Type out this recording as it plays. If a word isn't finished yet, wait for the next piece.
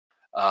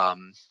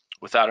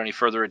Without any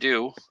further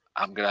ado,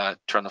 I'm going to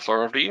turn the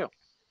floor over to you.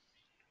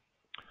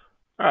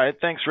 All right,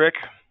 thanks, Rick.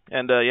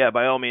 And yeah,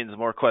 by all means, the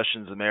more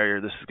questions the merrier.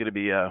 This is going to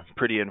be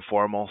pretty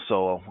informal,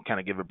 so I'll kind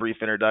of give a brief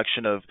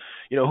introduction of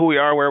who we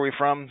are, where we're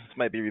from. This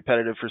might be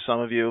repetitive for some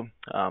of you.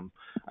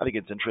 I think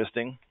it's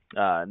interesting,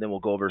 and then we'll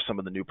go over some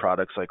of the new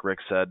products, like Rick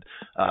said,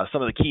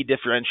 some of the key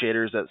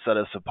differentiators that set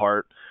us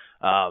apart.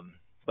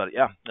 But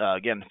yeah,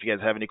 again, if you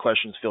guys have any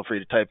questions, feel free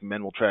to type them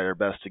in. We'll try our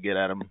best to get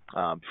at them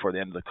before the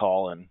end of the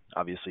call, and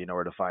obviously you know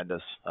where to find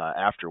us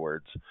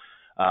afterwards.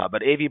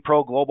 But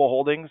AVPro Global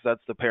Holdings,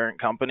 that's the parent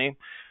company,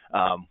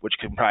 which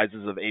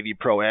comprises of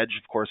AVPro Edge,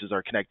 of course, is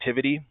our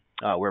connectivity,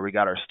 where we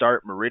got our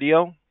start.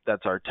 Meridio,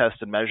 that's our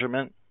test and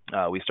measurement.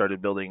 We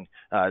started building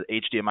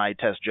HDMI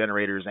test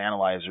generators,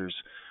 analyzers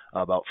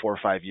about 4 or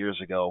 5 years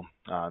ago.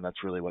 And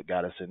that's really what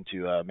got us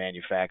into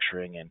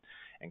manufacturing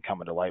and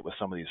coming to light with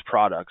some of these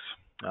products.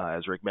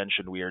 As Rick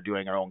mentioned, we are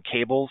doing our own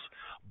cables,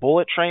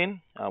 bullet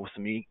train, with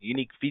some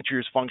unique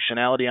features,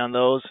 functionality on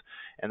those.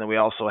 And then we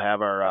also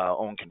have our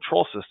own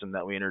control system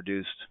that we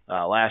introduced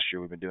last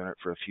year. We've been doing it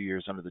for a few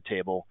years under the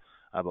table,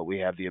 but we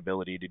have the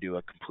ability to do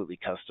a completely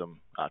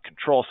custom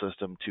control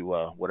system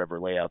to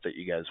whatever layout that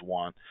you guys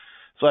want.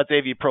 So that's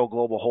AVPro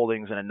Global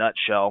Holdings in a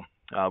nutshell.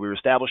 We were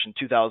established in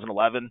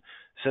 2011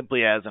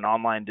 simply as an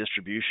online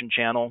distribution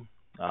channel.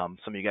 Some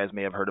of you guys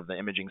may have heard of the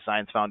Imaging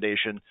Science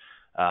Foundation.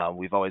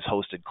 We've always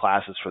hosted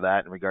classes for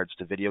that in regards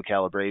to video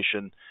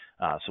calibration.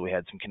 So we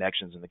had some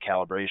connections in the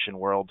calibration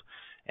world.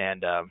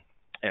 And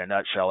in a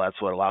nutshell,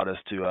 that's what allowed us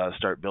to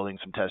start building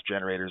some test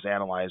generators,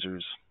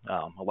 analyzers.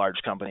 A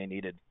large company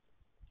needed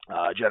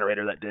a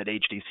generator that did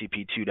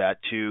HDCP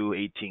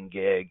 2.2, 18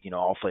 gig,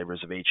 all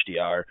flavors of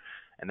HDR,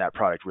 and that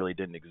product really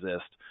didn't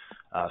exist.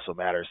 So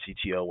Matt, our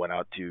CTO, went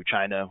out to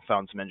China,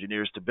 found some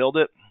engineers to build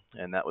it,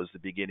 and that was the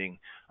beginning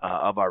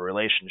of our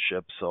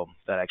relationship. So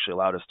that actually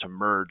allowed us to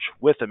merge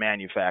with a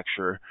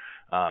manufacturer,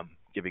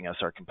 giving us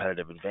our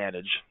competitive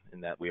advantage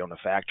in that we own a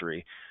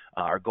factory.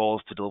 Our goal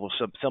is to deliver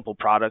some simple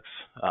products,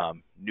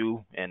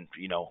 new and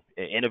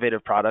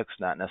innovative products,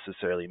 not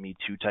necessarily Me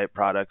Too type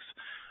products,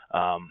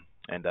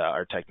 and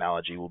our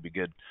technology will be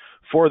good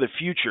for the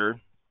future.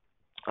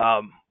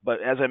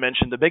 But as I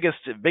mentioned, the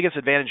biggest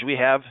advantage we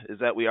have is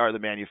that we are the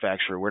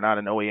manufacturer. We're not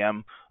an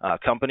OEM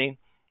company,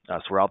 so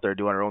we're out there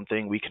doing our own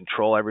thing. We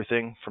control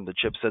everything from the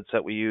chipsets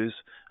that we use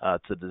to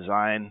the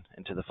design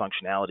and to the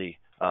functionality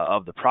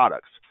of the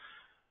products.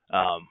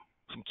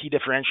 Some key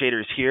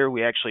differentiators here: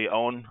 we actually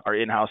own our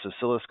in-house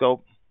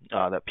oscilloscope.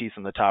 That piece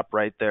on the top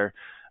right there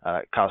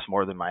costs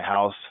more than my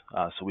house,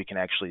 so we can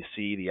actually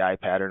see the eye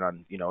pattern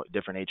on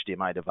different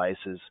HDMI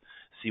devices,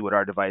 see what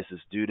our devices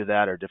do to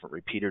that, our different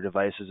repeater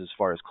devices as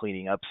far as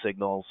cleaning up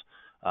signals,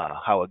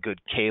 how a good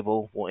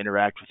cable will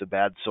interact with a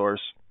bad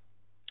source.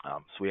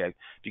 So we have,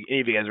 if any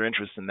of you guys are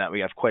interested in that,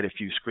 we have quite a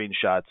few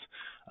screenshots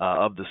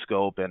of the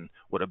scope and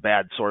what a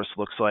bad source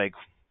looks like,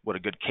 what a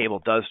good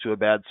cable does to a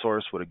bad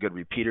source, what a good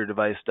repeater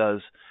device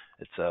does.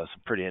 It's some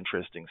pretty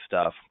interesting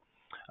stuff.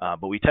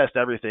 But we test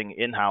everything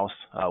in-house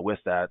with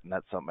that, and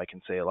that's something I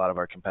can say a lot of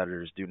our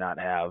competitors do not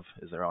have,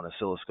 is their own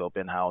oscilloscope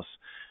in-house.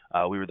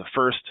 We were the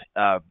first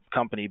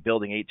company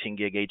building 18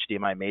 gig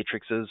HDMI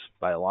matrices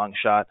by a long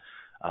shot,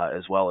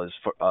 as well as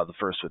the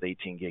first with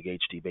 18 gig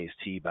HD-based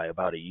T by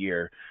about a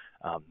year.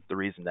 The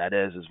reason that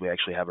is we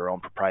actually have our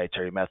own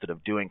proprietary method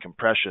of doing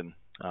compression,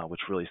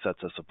 which really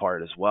sets us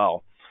apart as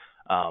well.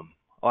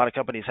 A lot of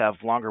companies have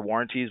longer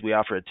warranties. We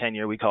offer a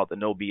 10-year, we call it the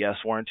no BS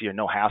warranty or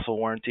no hassle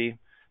warranty.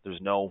 There's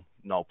no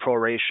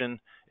proration.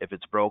 If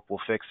it's broke, we'll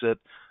fix it.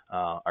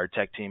 Our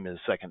tech team is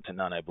second to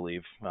none, I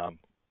believe.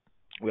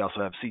 We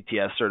also have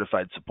CTS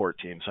certified support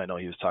team. So I know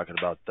he was talking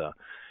about the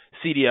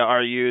CDIA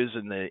RUs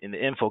in the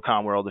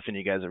Infocom world. If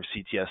any of you guys are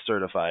CTS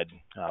certified,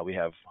 we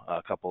have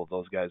a couple of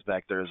those guys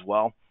back there as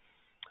well.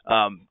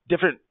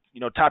 Different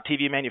top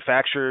TV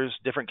manufacturers,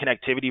 different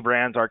connectivity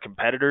brands, our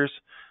competitors.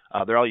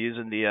 They're all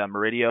using the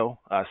Meridio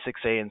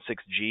 6A and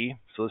 6G.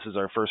 So this is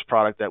our first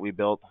product that we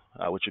built,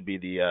 which would be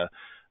the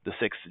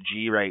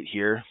 6G right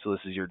here. So this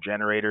is your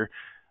generator.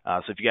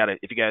 So if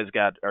you guys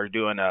are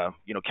doing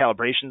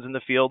calibrations in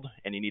the field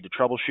and you need a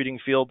troubleshooting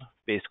field,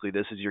 basically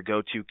this is your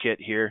go-to kit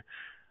here.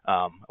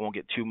 I won't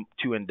get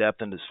too in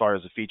depth in as far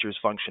as the features,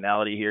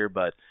 functionality here,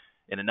 but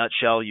in a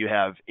nutshell, you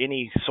have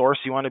any source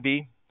you want to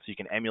be, so you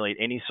can emulate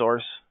any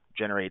source,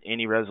 generate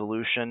any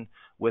resolution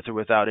with or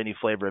without any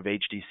flavor of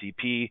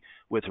HDCP,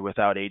 with or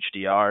without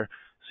HDR,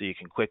 so you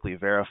can quickly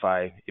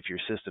verify if your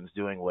system's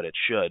doing what it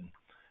should.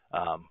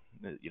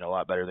 A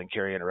lot better than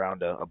carrying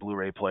around a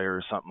Blu-ray player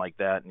or something like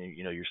that, and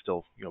you're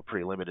still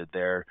pretty limited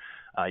there.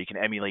 You can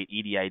emulate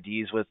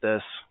EDIDs with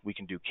this. We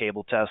can do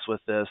cable tests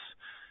with this.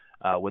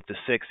 With the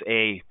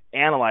 6A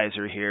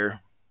analyzer here,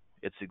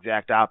 it's the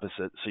exact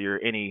opposite. So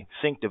you're any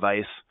sync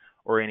device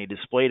or any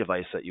display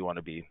device that you want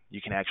to be.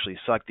 You can actually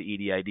suck the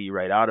EDID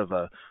right out of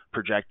a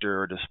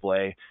projector or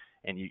display,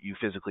 and you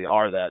physically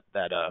are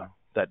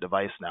that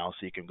device now.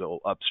 So you can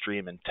go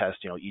upstream and test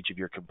each of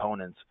your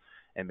components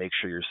and make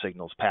sure your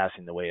signal's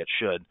passing the way it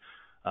should.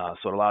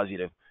 So it allows you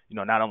to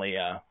not only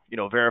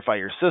verify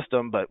your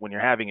system, but when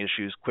you're having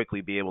issues,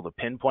 quickly be able to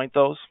pinpoint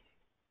those.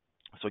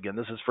 So again,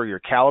 this is for your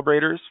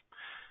calibrators.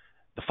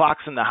 The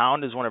Fox and the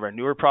Hound is one of our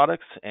newer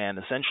products, and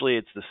essentially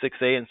it's the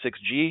 6A and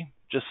 6G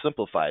just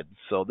simplified.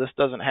 So this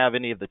doesn't have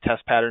any of the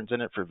test patterns in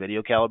it for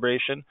video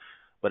calibration,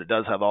 but it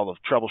does have all the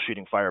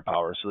troubleshooting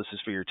firepower. So this is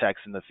for your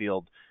techs in the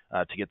field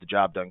to get the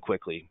job done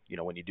quickly.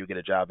 When you do get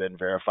a job in,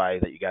 verify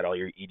that you got all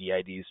your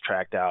EDIDs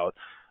tracked out,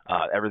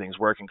 everything's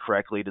working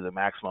correctly to the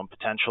maximum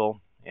potential.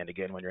 And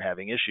again, when you're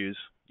having issues,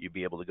 you'd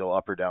be able to go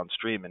up or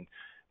downstream and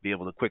be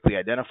able to quickly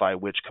identify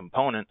which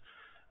component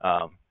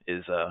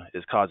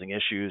is causing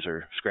issues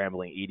or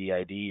scrambling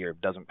EDID, or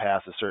doesn't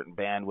pass a certain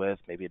bandwidth,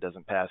 maybe it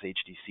doesn't pass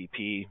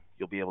HDCP.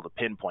 You'll be able to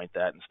pinpoint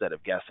that instead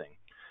of guessing.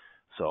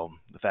 So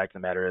the fact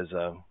of the matter is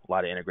a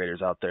lot of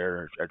integrators out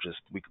there are just,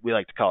 we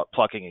like to call it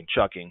plucking and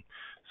chucking.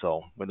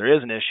 So when there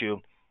is an issue,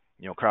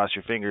 cross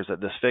your fingers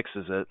that this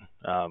fixes it.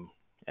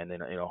 And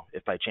then,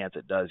 if by chance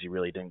it does, you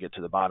really didn't get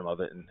to the bottom of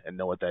it and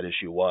know what that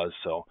issue was.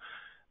 So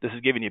this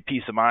is giving you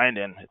peace of mind,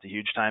 and it's a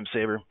huge time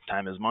saver.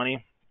 Time is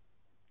money.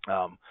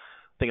 I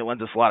think it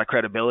lends us a lot of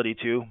credibility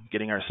too,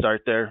 getting our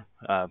start there.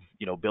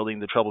 Building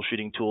the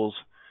troubleshooting tools.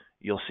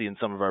 You'll see in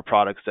some of our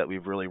products that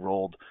we've really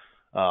rolled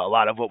a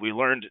lot of what we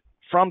learned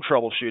from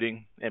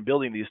troubleshooting and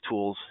building these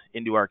tools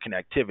into our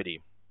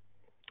connectivity.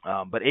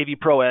 But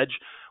AVPro Edge,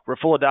 we're a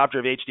full adopter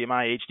of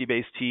HDMI,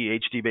 HD-base-T,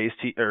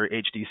 HD-base-T, or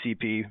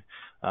HDCP,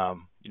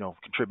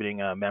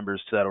 contributing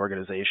members to that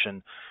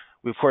organization.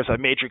 We, of course, have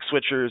matrix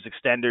switchers,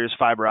 extenders,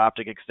 fiber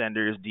optic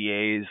extenders,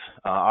 DAs,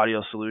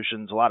 audio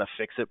solutions, a lot of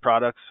fix-it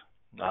products,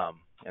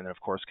 and then, of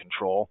course,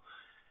 control.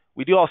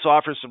 We do also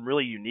offer some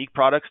really unique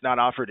products not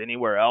offered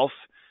anywhere else.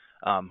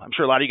 I'm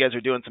sure a lot of you guys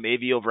are doing some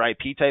AV over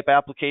IP type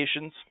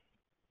applications,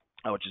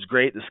 which is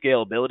great. The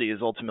scalability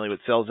is ultimately what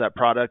sells that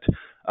product.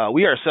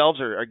 We ourselves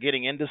are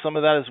getting into some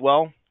of that as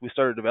well. We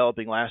started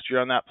developing last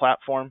year on that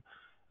platform.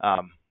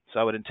 So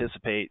I would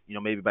anticipate,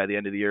 maybe by the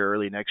end of the year,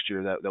 early next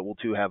year, that we'll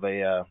too have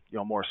a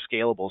more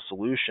scalable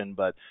solution.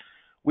 But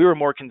we were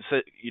more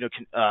concerned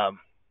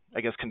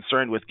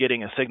with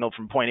getting a signal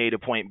from point A to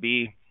point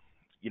B,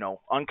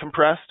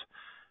 uncompressed.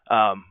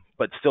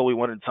 But still, we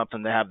wanted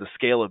something to have the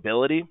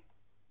scalability.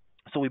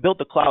 So we built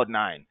the Cloud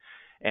 9.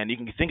 And you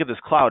can think of this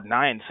Cloud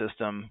 9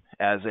 system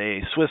as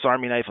a Swiss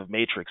Army knife of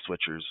matrix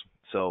switchers.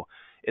 So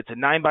it's a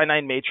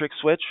 9x9 matrix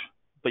switch,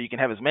 but you can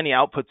have as many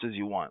outputs as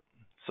you want.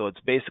 So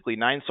it's basically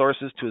 9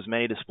 sources to as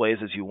many displays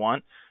as you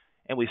want.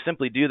 And we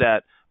simply do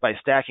that by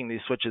stacking these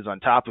switches on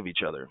top of each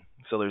other.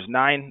 So there's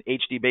 9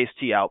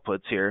 HD-base-T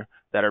outputs here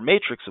that are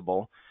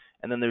matrixable,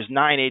 and then there's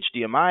 9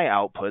 HDMI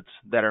outputs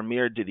that are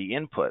mirrored to the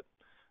input.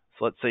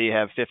 So let's say you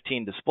have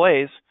 15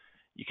 displays.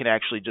 You can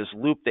actually just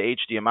loop the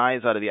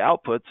HDMIs out of the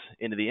outputs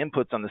into the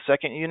inputs on the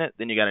second unit.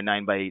 Then you got a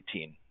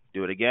 9x18.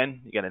 Do it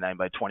again, you got a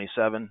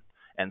 9x27,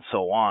 and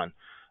so on.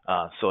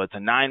 So it's a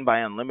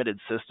 9x unlimited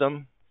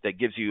system that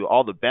gives you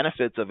all the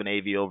benefits of an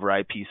AV over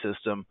IP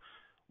system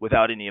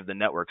without any of the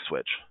network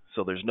switch.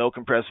 So there's no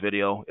compressed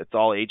video. It's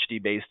all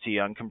HD-base-T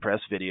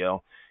uncompressed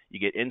video. You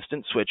get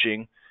instant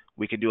switching.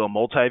 We can do a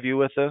multi-view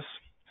with this.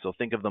 So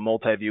think of the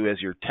multi-view as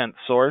your 10th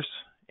source,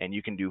 and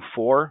you can do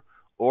 4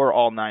 or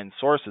all 9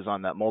 sources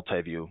on that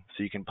multi-view.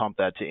 So you can pump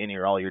that to any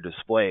or all your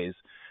displays.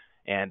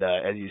 And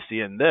as you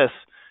see in this,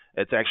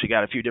 it's actually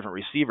got a few different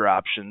receiver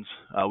options.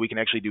 We can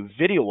actually do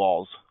video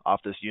walls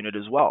off this unit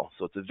as well.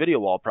 So it's a video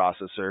wall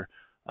processor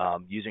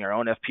using our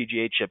own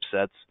FPGA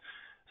chipsets.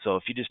 So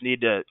if you just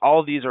need to, all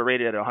of these are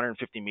rated at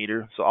 150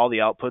 meter. So all the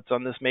outputs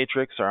on this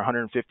matrix are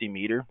 150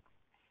 meter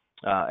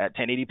at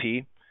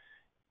 1080p.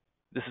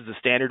 This is a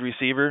standard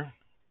receiver.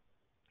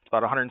 It's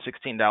about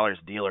 $116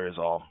 dealer is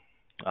all.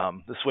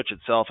 The switch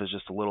itself is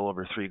just a little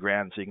over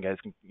 $3,000, so you guys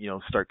can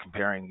start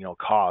comparing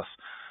costs.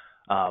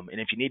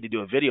 And if you need to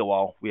do a video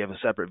wall, we have a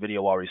separate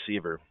video wall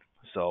receiver.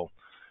 So,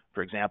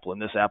 for example, in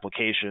this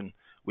application,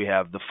 we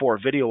have the 4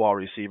 video wall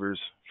receivers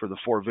for the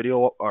 4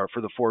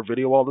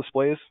 video wall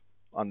displays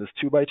on this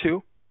 2x2.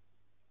 And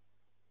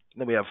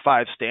then we have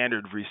 5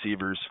 standard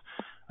receivers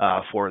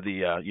for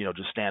the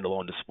just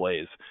standalone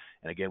displays.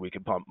 And again, we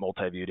can pump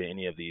multi-view to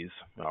any of these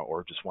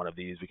or just one of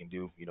these. We can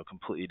do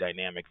completely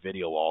dynamic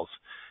video walls.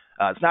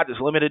 It's not just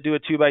limited to a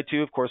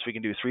 2x2. Of course, we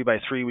can do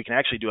 3x3. We can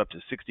actually do up to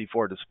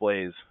 64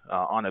 displays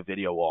on a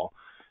video wall.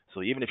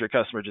 So even if your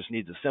customer just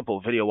needs a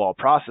simple video wall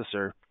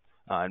processor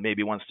and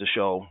maybe wants to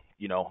show,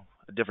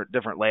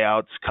 different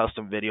layouts,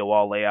 custom video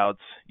wall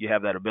layouts, you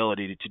have that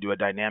ability to do a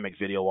dynamic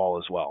video wall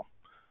as well.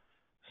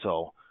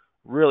 So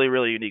really,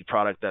 really unique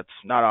product that's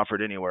not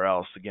offered anywhere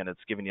else. Again, it's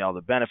giving you all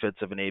the benefits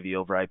of an AV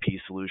over IP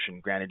solution.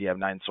 Granted, you have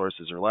 9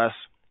 sources or less,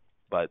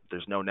 but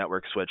there's no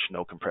network switch,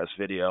 no compressed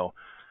video.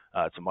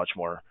 It's a much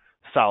more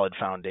solid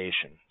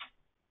foundation.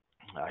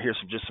 Here's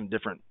some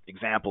different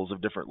examples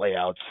of different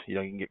layouts. You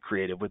can get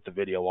creative with the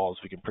video walls.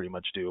 We can pretty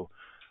much do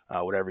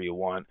whatever you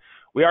want.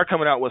 We are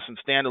coming out with some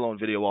standalone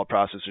video wall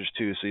processors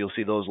too, so you'll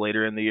see those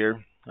later in the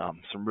year.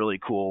 Some really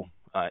cool,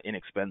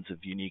 inexpensive,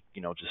 unique,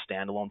 just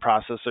standalone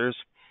processors.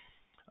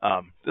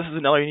 This is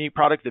another unique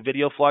product, the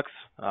Video Flux.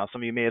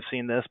 Some of you may have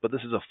seen this, but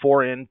this is a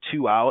 4-in,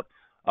 2-out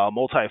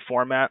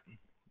multi-format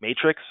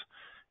matrix,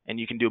 and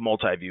you can do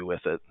multi-view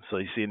with it. So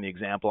you see in the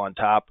example on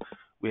top,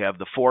 we have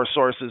the 4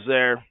 sources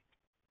there,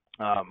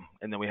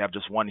 and then we have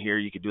just one here.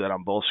 You could do that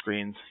on both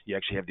screens. You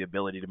actually have the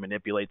ability to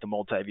manipulate the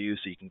multi-view,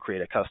 so you can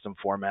create a custom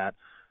format.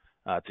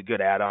 It's a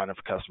good add-on if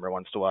a customer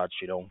wants to watch,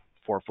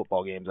 4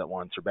 football games at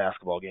once or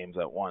basketball games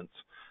at once.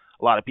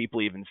 A lot of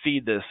people even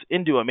feed this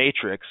into a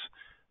matrix,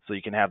 so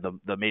you can have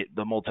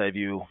the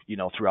multi-view,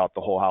 throughout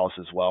the whole house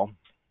as well,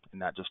 and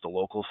not just a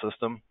local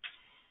system.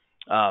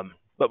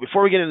 But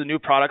before we get into the new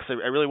products, I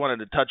really wanted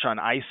to touch on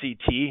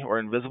ICT, or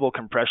invisible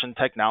compression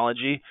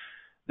technology.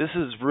 This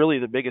is really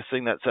the biggest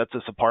thing that sets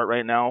us apart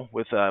right now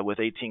with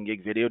 18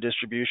 gig video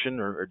distribution,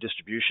 or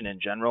distribution in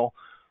general.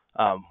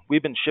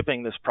 We've been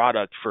shipping this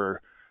product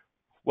for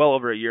well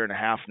over a year and a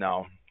half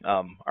now.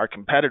 Our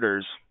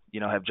competitors,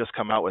 have just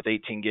come out with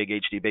 18 gig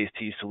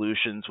HDBaseT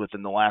solutions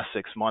within the last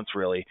 6 months,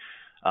 really.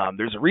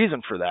 There's a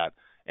reason for that,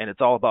 and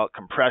it's all about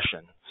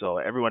compression. So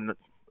everyone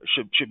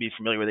should be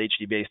familiar with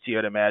HDBaseT,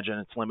 I'd imagine.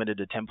 It's limited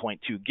to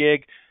 10.2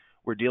 gig.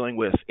 We're dealing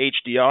with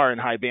HDR and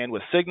high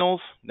bandwidth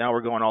signals. Now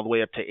we're going all the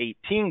way up to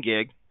 18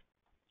 gig,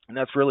 and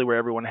that's really where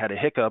everyone had a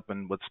hiccup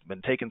and what's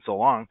been taking so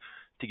long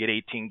to get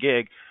 18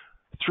 gig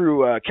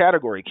through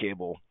category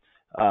cable.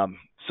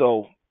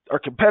 So our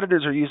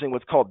competitors are using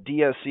what's called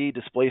DSC,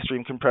 display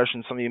stream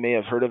compression. Some of you may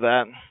have heard of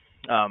that.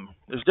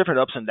 There's different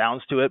ups and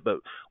downs to it, but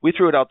we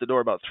threw it out the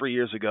door about 3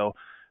 years ago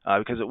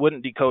because it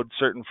wouldn't decode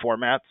certain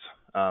formats,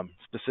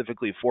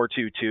 specifically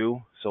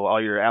 422. So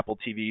all your Apple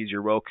TVs,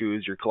 your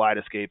Rokus, your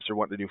Kaleidoscapes are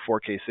wanting to do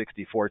 4K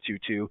 60,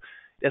 422.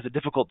 It has a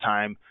difficult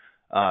time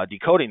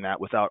decoding that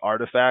without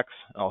artifacts.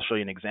 I'll show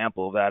you an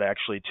example of that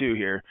actually too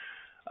here.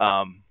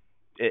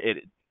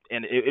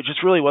 It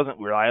just really wasn't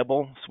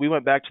reliable. So we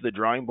went back to the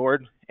drawing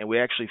board, and we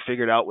actually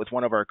figured out with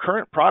one of our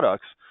current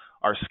products,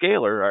 our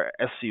scaler, our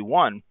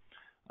SC1,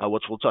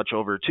 which we'll touch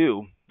over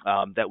too,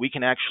 that we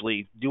can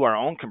actually do our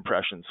own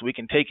compression. So we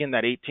can take in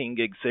that 18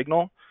 gig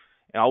signal,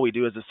 and all we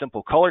do is a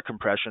simple color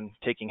compression,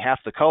 taking half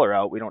the color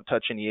out. We don't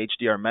touch any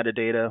HDR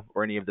metadata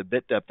or any of the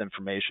bit depth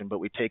information, but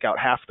we take out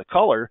half the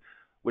color,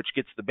 which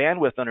gets the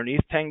bandwidth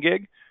underneath 10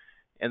 gig,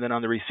 and then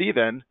on the receive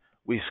end,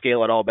 we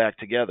scale it all back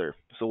together.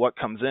 So what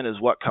comes in is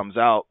what comes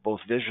out,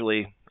 both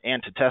visually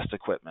and to test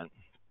equipment,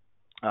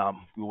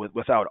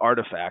 without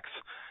artifacts.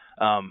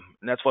 And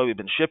that's why we've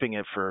been shipping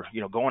it for,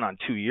 going on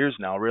 2 years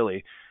now,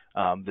 really,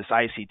 this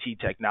ICT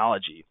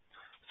technology.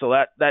 So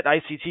that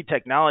ICT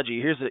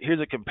technology, here's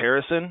a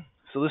comparison.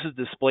 So this is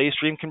display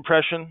stream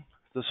compression.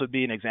 This would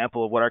be an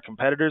example of what our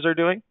competitors are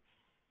doing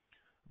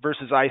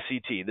versus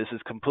ICT. This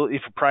is completely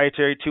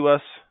proprietary to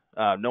us.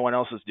 No one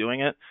else is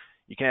doing it.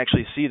 You can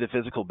actually see the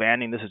physical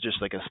banding. This is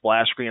just like a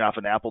splash screen off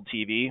an Apple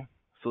TV.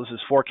 So this is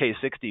 4K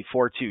 60,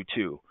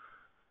 422.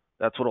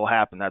 That's what will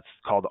happen. That's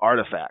called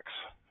artifacts.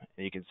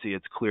 And you can see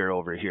it's clear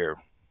over here.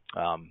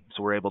 So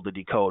we're able to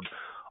decode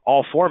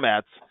all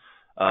formats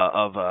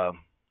of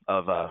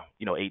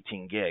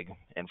 18 gig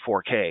and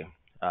 4K,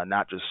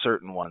 not just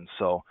certain ones.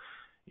 So,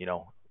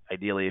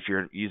 ideally, if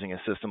you're using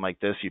a system like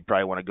this, you'd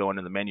probably want to go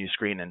into the menu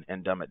screen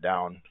and dumb it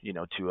down,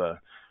 to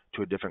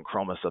a different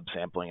chroma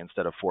subsampling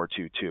instead of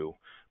 422.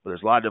 But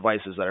there's a lot of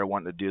devices that are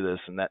wanting to do this,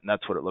 and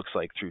that's what it looks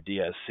like through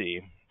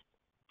DSC.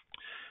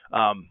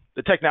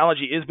 The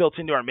technology is built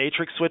into our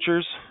matrix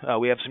switchers.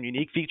 We have some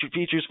unique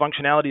features,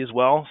 functionality as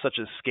well, such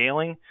as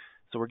scaling.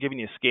 So we're giving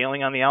you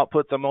scaling on the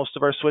outputs on most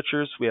of our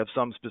switchers. We have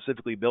some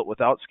specifically built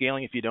without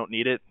scaling if you don't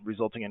need it,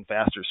 resulting in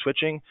faster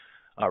switching.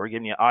 We're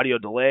giving you audio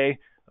delay.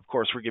 Of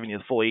course, we're giving you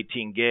the full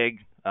 18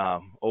 gig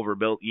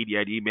overbuilt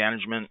EDID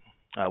management.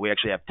 We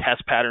actually have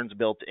test patterns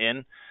built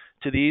in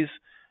to these.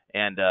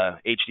 And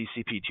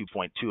HDCP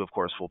 2.2, of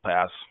course, will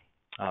pass.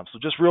 So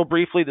just real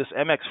briefly, this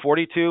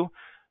MX42,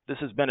 this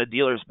has been a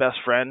dealer's best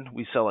friend.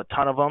 We sell a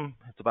ton of them.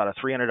 It's about a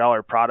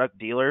 $300 product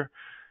dealer.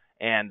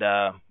 And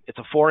it's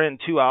a 4-in,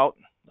 2-out,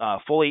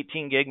 full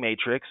 18 gig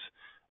matrix.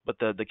 But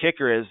the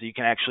kicker is you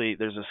can actually,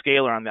 there's a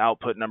scaler on the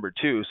output number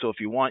 2. So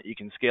if you want, you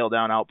can scale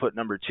down output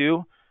number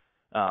 2.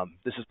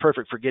 This is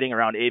perfect for getting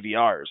around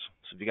AVRs.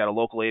 So if you got a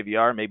local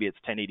AVR, maybe it's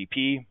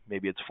 1080p,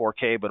 maybe it's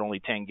 4K, but only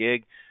 10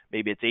 gig.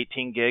 Maybe it's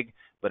 18 gig.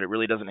 But it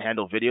really doesn't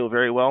handle video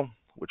very well,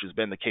 which has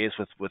been the case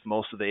with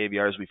most of the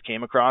AVRs we've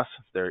came across.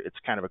 It's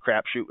kind of a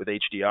crapshoot with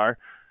HDR.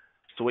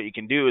 So what you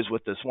can do is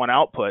with this one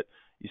output,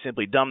 you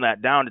simply dumb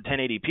that down to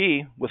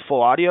 1080p with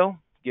full audio,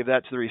 give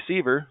that to the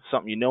receiver,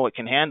 something it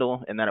can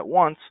handle and that it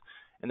wants,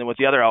 and then with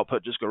the other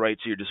output, just go right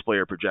to your display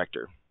or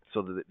projector.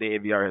 So the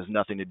AVR has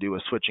nothing to do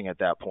with switching at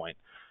that point.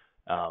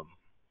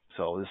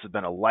 So this has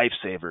been a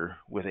lifesaver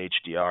with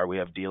HDR. We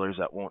have dealers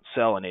that won't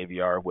sell an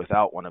AVR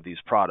without one of these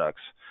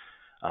products.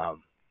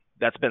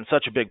 That's been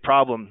such a big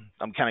problem.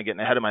 I'm kind of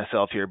getting ahead of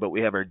myself here, but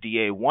we have our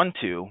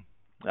DA12,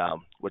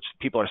 which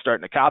people are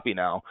starting to copy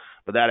now,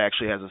 but that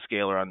actually has a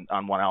scaler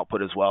on one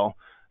output as well.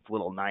 It's a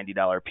little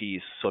 $90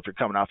 piece. So if you're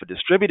coming off a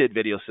distributed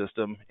video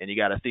system and you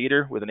got a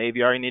theater with an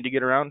AVR you need to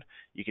get around,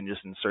 you can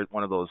just insert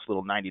one of those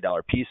little $90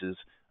 pieces,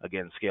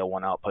 again, scale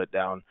one output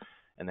down,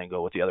 and then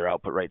go with the other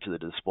output right to the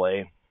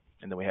display.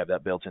 and then we have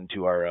that built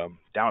into our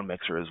down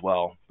mixer as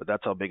well. But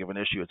that's how big of an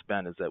issue it's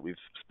been, is that we've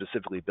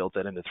specifically built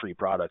that into 3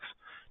 products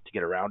to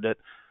get around it.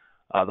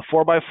 The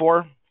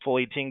 4x4, full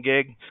 18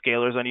 gig,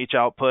 scalers on each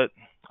output.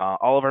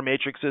 All of our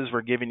matrices,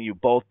 we're giving you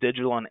both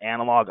digital and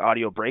analog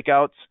audio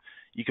breakouts.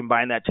 You can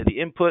bind that to the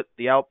input,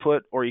 the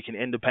output, or you can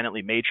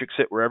independently matrix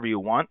it wherever you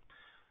want.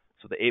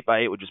 So the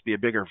 8x8 would just be a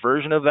bigger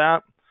version of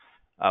that.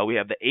 We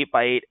have the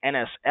 8x8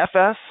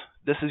 NSFS.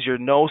 This is your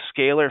no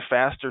scalar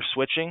faster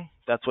switching.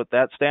 That's what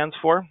that stands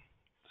for.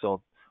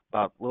 So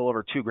about a little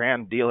over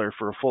 $2,000 dealer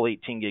for a full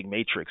 18 gig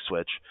matrix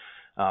switch.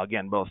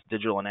 Again, both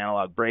digital and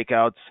analog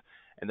breakouts.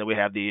 And then we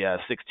have the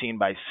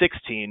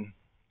 16x16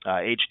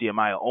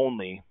 HDMI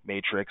only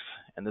matrix,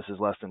 and this is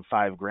less than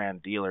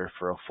 $5,000 dealer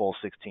for a full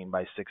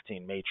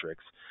 16x16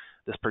 matrix.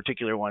 This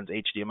particular one's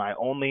HDMI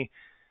only.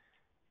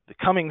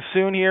 Coming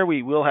soon here,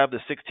 we will have the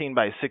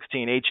 16x16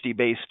 HD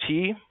base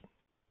T.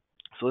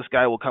 So this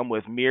guy will come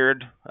with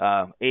mirrored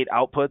 8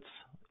 outputs,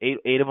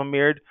 eight of them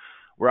mirrored.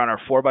 We're on our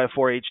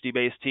 4x4 HD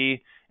base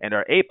T, and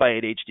our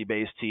 8x8 HD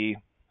base T,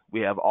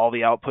 we have all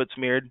the outputs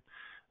mirrored.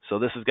 So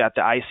this has got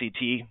the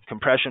ICT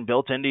compression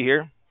built into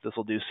here. This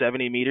will do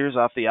 70 meters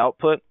off the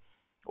output,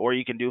 or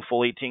you can do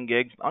full 18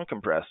 gig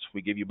uncompressed.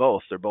 We give you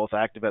both. They're both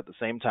active at the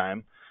same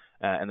time.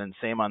 And then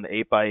same on the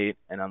 8x8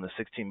 and on the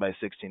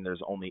 16x16,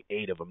 there's only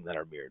 8 of them that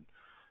are mirrored.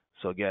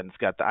 So again, it's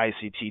got the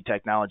ICT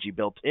technology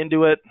built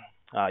into it.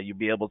 You'll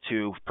be able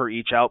to, per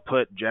each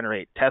output,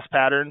 generate test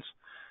patterns.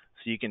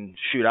 So you can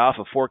shoot off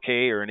a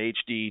 4K or an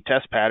HD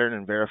test pattern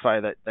and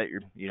verify that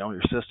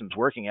your system's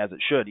working as it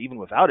should, even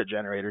without a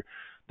generator.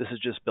 This is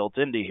just built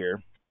into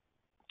here.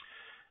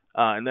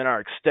 And then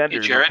our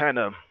extenders are kind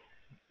of,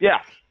 yeah.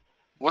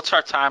 What's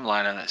our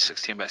timeline on that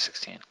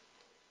 16x16?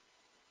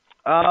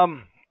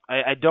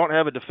 I don't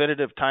have a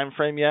definitive time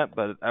frame yet,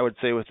 but I would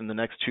say within the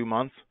next 2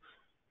 months.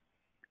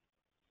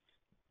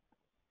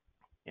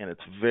 And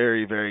it's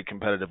very, very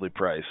competitively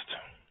priced.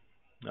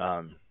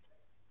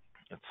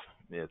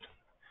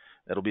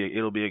 It'll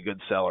be a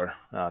good seller.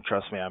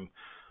 Trust me, I'm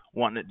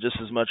wanting it just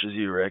as much as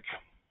you, Rick.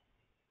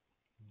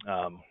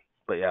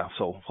 But yeah,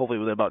 so hopefully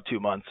within about 2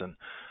 months, and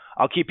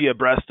I'll keep you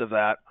abreast of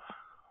that.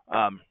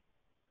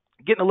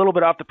 Getting a little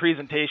bit off the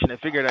presentation, I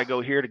figured I'd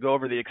go here to go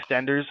over the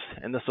extenders,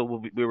 and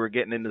we were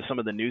getting into some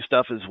of the new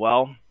stuff as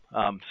well.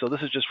 So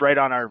this is just right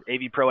on our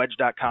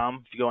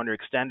AVProEdge.com. If you go under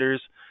extenders,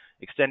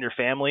 extender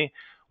family,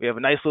 we have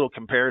a nice little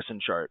comparison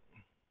chart,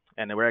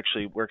 and we're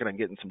actually working on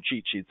getting some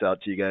cheat sheets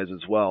out to you guys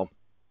as well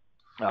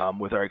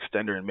with our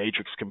extender and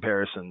matrix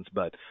comparisons.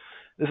 But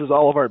this is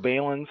all of our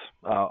Balins,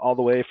 all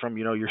the way from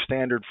your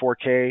standard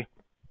 4K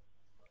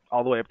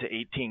all the way up to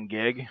 18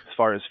 gig as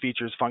far as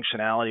features,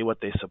 functionality,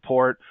 what they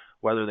support,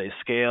 whether they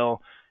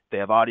scale, they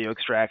have audio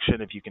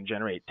extraction, if you can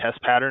generate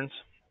test patterns.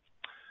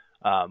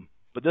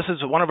 But this is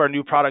one of our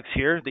new products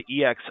here, the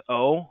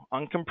EXO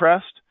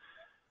uncompressed.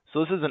 So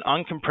this is an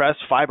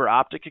uncompressed fiber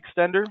optic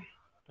extender.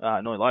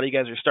 I know a lot of you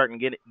guys are starting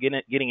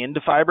getting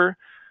into fiber.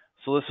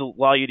 So this will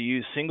allow you to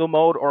use single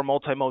mode or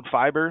multi-mode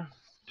fiber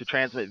to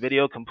transmit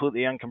video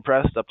completely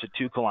uncompressed up to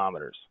 2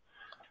 kilometers.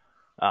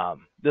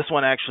 This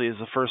one actually is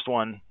the first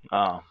one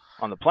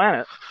on the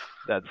planet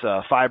that's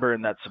fiber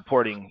and that's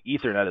supporting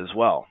Ethernet as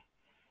well.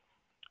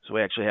 So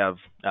we actually have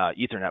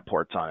Ethernet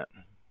ports on it.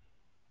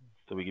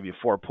 So we give you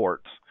 4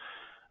 ports.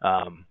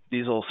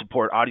 These will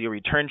support audio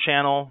return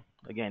channel,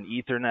 again,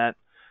 Ethernet.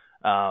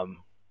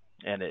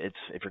 And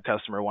if your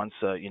customer wants,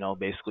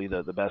 basically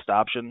the best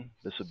option,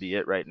 this would be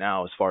it right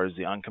now as far as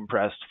the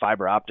uncompressed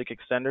fiber optic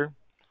extender.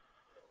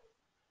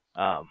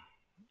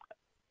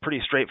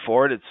 Pretty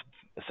straightforward. It's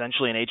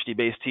essentially an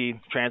HD-based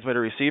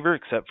transmitter receiver,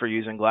 except for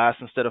using glass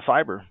instead of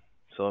fiber.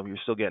 So you're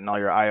still getting all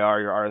your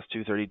IR, your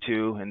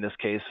RS-232, in this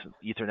case,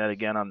 Ethernet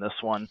again on this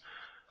one,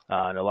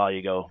 and allow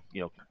you to go,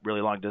 really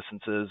long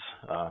distances.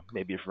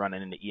 Maybe if you're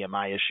running into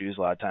EMI issues,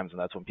 a lot of times, and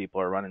that's when people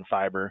are running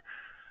fiber.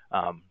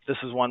 This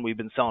is one we've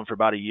been selling for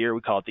about a year.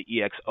 We call it the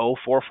EXO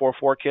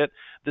 444 kit.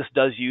 This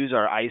does use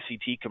our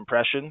ICT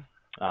compression,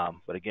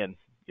 but again,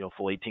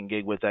 full 18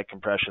 gig with that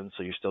compression,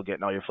 so you're still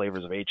getting all your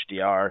flavors of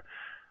HDR.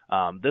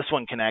 This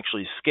one can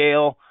actually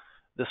scale.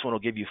 This one will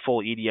give you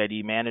full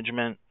EDID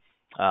management.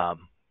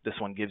 This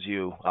one gives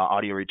you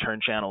audio return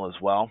channel as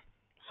well.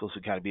 So this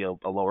would kind of be a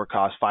lower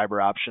cost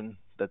fiber option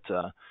that's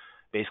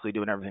basically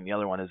doing everything the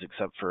other one is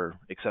except for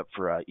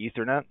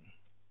Ethernet.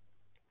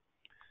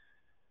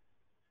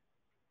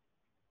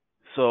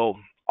 So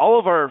all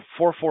of our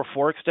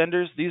 444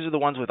 extenders, these are the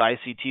ones with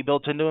ICT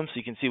built into them. So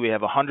you can see we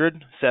have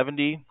 100,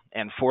 70,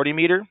 and 40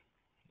 meter.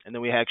 And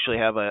then we actually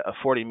have a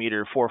 40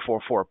 meter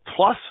 444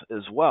 plus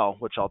as well,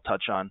 which I'll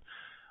touch on.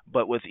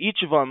 But with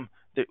each of them,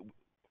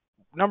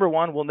 number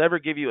one, we'll never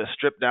give you a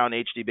stripped down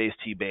HD-based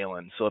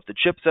T-Balin. So if the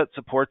chipset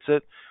supports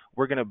it,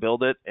 we're going to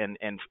build it and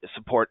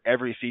support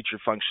every feature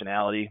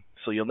functionality.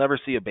 So you'll never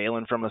see a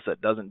Balin from us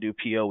that doesn't do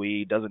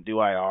PoE, doesn't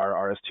do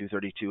IR,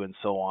 RS-232, and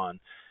so on.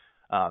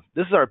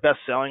 This is our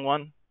best-selling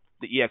one,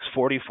 the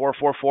EX40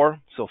 444.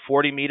 So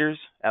 40 meters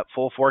at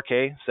full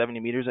 4K, 70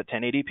 meters at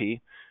 1080p.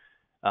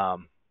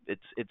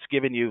 It's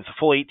giving you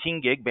full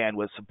 18 gig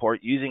bandwidth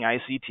support using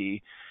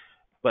ICT.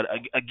 But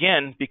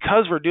again,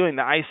 because we're doing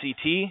the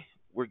ICT,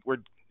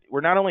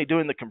 we're not only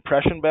doing the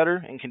compression better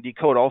and can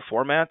decode all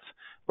formats,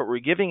 but we're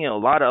giving it a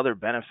lot of other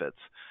benefits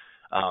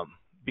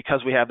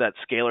because we have that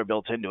scaler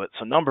built into it.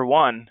 So number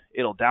one,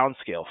 it'll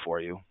downscale for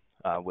you,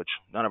 which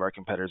none of our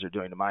competitors are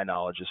doing to my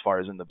knowledge as far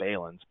as in the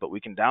Balins, but we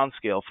can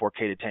downscale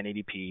 4K to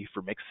 1080p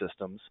for mixed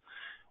systems.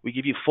 We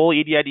give you full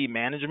EDID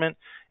management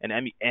and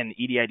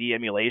EDID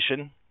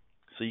emulation.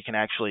 So you can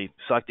actually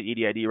select the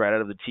EDID right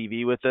out of the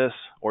TV with this,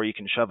 or you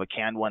can shove a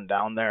canned one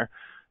down there.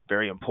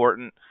 Very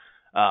important.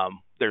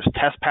 There's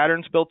test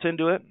patterns built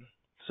into it.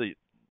 So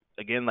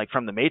again, like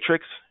from the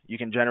Matrix, you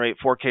can generate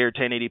 4K or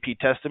 1080p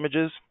test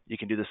images. You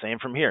can do the same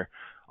from here.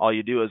 All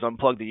you do is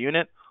unplug the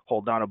unit,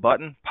 hold down a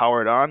button,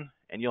 power it on,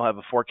 and you'll have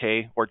a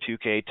 4K or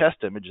 2K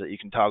test image that you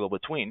can toggle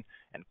between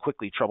and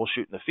quickly troubleshoot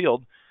in the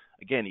field.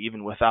 Again,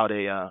 even without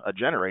a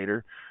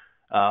generator.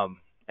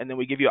 And then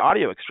we give you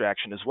audio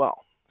extraction as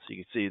well. So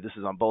you can see this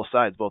is on both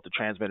sides, both the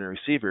transmitter and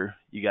receiver.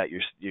 You got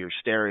your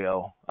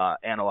stereo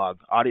analog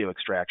audio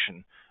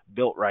extraction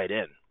built right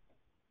in.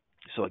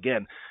 So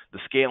again, the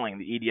scaling,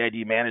 the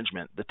EDID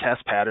management, the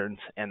test patterns,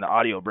 and the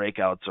audio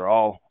breakouts are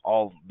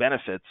all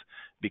benefits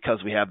because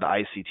we have the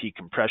ICT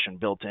compression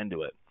built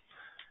into it.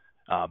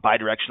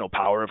 Bidirectional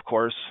power, of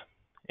course,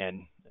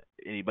 and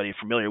anybody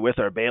familiar with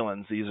our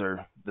Balins, these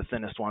are the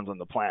thinnest ones on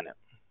the planet.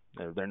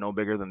 They're no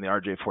bigger than the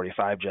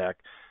RJ45 jack.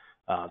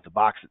 The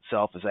box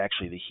itself is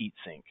actually the heat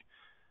sink.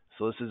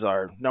 So this is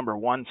our number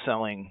one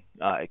selling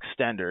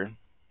extender.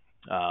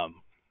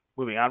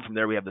 Moving on from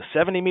there, we have the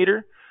 70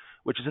 meter,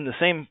 which is in the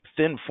same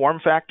thin form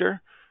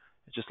factor.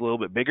 It's just a little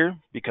bit bigger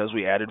because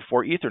we added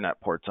 4 Ethernet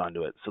ports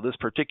onto it. So this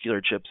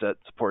particular chipset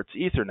supports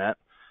Ethernet.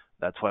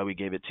 That's why we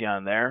gave it to you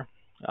on there.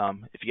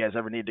 If you guys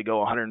ever need to go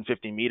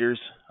 150 meters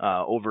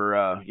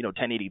over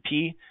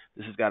 1080p,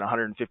 this has got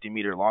 150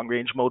 meter long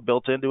range mode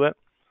built into it.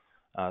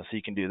 So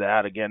you can do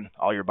that. Again,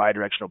 all your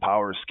bidirectional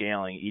power,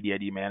 scaling,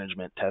 EDID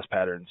management, test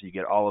patterns, you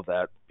get all of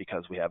that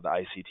because we have the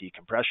ICT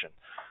compression.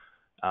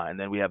 And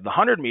then we have the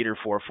 100 meter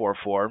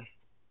 444.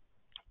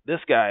 This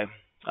guy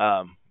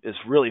is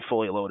really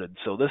fully loaded.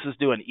 So this is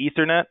doing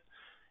Ethernet,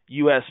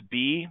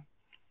 USB,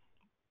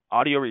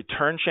 audio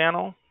return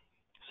channel.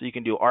 So you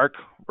can do ARC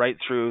right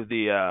through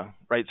the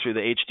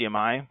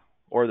HDMI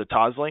or the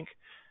Toslink.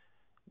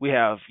 We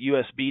have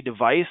USB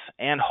device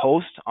and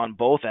host on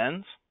both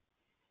ends.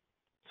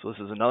 So this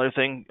is another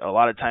thing. A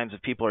lot of times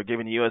if people are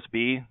giving you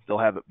USB, they'll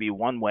have it be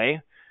one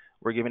way.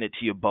 We're giving it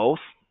to you both.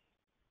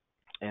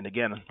 And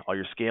again, all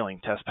your scaling,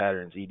 test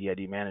patterns,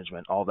 EDID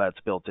management, all that's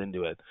built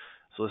into it.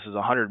 So this is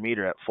 100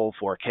 meter at full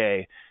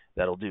 4K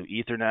that'll do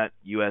Ethernet,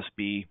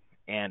 USB,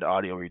 and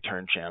audio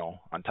return channel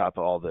on top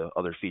of all the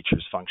other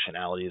features,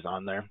 functionalities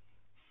on there.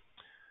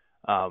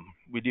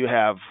 We do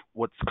have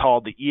what's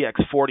called the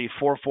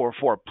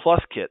EX40444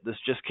 Plus kit. This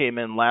just came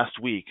in last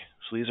week.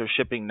 So these are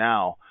shipping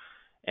now.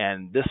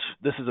 And this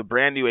is a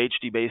brand new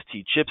HD-based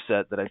T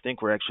chipset that I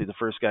think we're actually the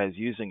first guys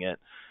using it.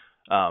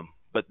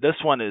 But this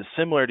one is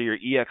similar to your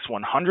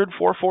EX100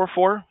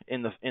 444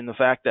 in the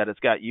fact that it's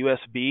got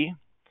USB,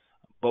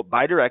 but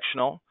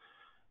bidirectional.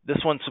 This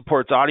one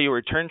supports audio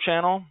return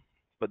channel,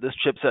 but this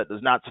chipset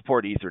does not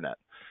support Ethernet.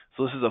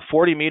 So this is a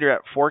 40 meter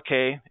at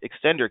 4K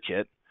extender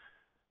kit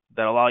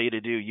that allow you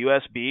to do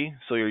USB,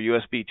 so your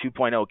USB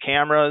 2.0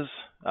 cameras,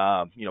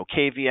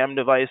 KVM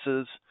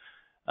devices,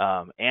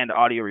 and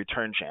audio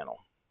return channel.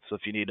 So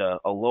if you need a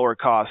lower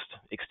cost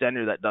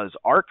extender that does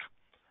ARC,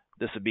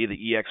 this would be the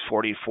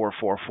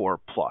EX40444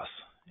 Plus.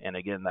 And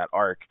again, that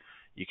ARC,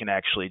 you can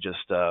actually just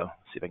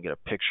see if I can get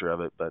a picture of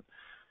it. But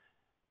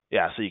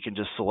yeah, so you can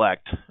just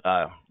select,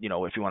 if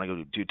you want to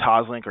go do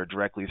Toslink or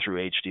directly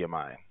through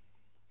HDMI.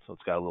 So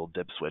it's got a little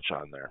dip switch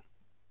on there.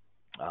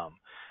 And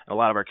a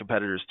lot of our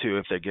competitors too,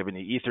 if they're giving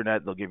you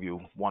Ethernet, they'll give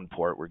you one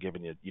port. We're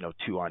giving you,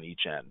 2 on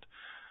each end.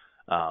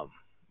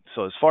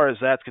 So as far as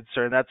that's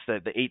concerned, that's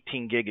the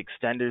 18 gig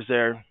extenders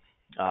there.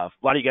 A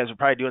lot of you guys are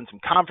probably doing some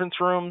conference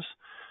rooms,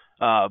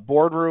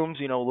 boardrooms,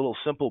 little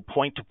simple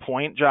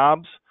point-to-point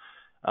jobs.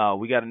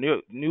 We got a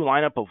new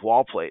lineup of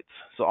wall plates.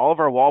 So all of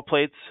our wall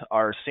plates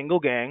are single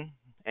gang,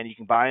 and you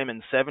can buy them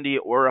in 70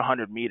 or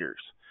 100 meters.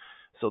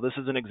 So this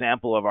is an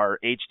example of our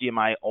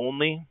HDMI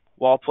only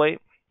wall plate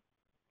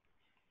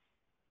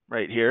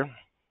right here.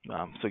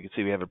 So you can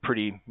see we have a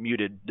pretty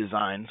muted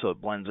design, so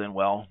it blends in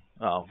well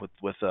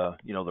with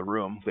the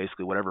room,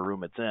 basically whatever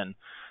room it's in.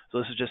 So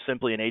this is just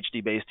simply an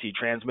HD-based T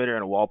transmitter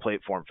and a wall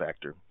plate form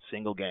factor,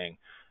 single gang.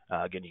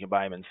 Again, you can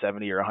buy them in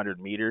 70 or 100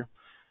 meter.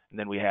 And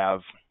then we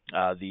have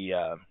as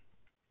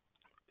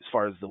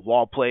far as the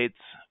wall plates,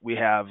 we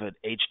have an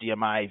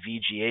HDMI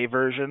VGA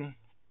version.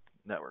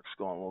 Network's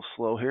going a little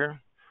slow here.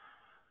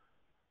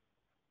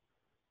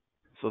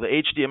 So the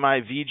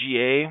HDMI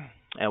VGA,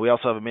 and we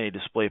also have a mini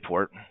display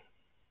port,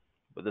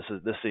 but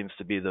this seems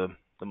to be the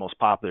most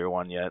popular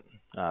one yet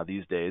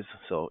these days.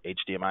 So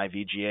HDMI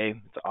VGA,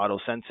 it's auto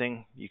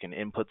sensing. You can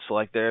input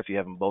select there if you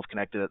have them both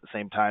connected at the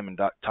same time and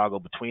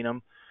toggle between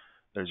them.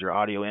 There's your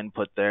audio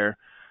input there.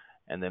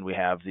 And then we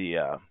have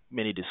the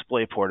mini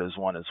display port as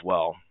one as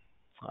well.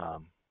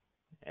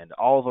 and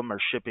all of them are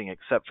shipping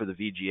except for the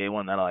VGA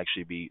one. That'll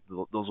actually be,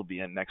 those will be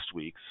in next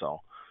week,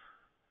 so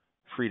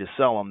free to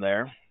sell them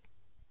there.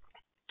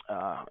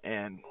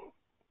 And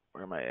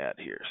where am I at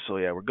here? So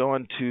yeah, we're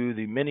going to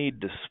the mini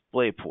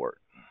DisplayPort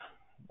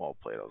wall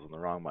plate. I was on the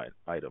wrong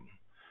item.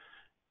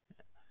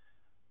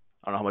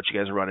 I don't know how much you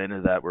guys are running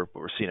into that. We're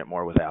seeing it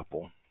more with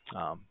Apple.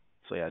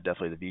 So yeah,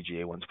 definitely the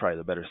VGA one's probably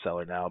the better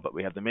seller now. But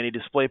we have the mini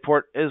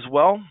DisplayPort as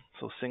well.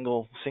 So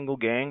single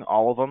gang,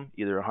 all of them,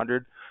 either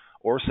 100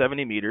 or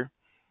 70 meter.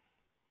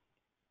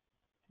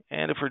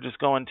 And if we're just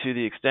going to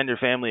the extender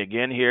family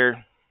again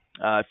here,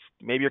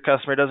 maybe your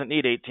customer doesn't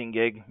need 18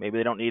 gig, maybe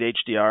they don't need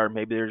HDR,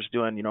 maybe they're just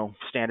doing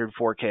standard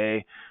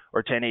 4K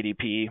or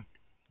 1080p.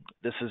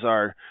 This is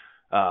our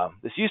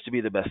this used to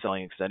be the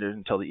best-selling extender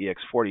until the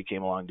EX40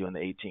 came along doing the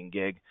 18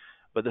 gig.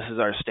 But this is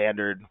our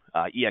standard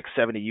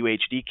EX70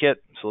 UHD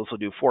kit. So this will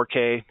do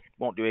 4K,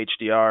 won't do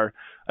HDR.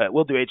 It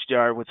will do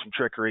HDR with some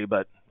trickery,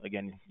 but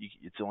again,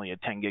 it's only a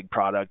 10 gig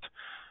product.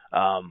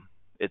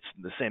 It's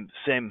the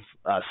same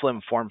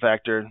slim form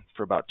factor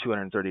for about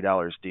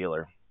 $230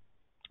 dealer.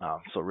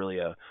 So really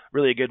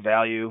a good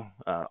value.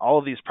 All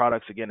of these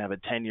products again have a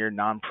 10-year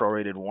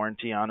non-prorated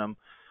warranty on them.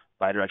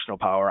 Bidirectional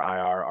power,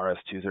 IR,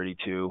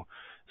 RS-232.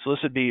 So this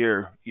would be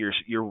your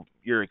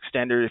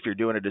extender if you're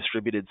doing a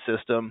distributed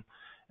system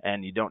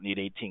and you don't need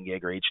 18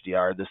 gig or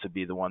HDR. This would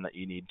be the one that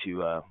you need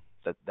to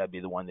that'd be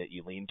the one that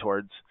you lean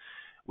towards.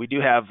 We do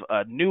have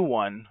a new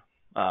one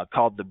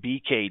called the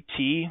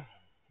BKT,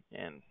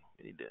 and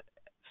we need to,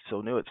 so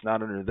new it's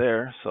not under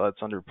there, so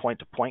it's under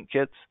point-to-point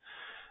kits.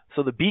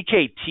 So the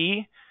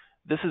BKT,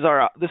 this is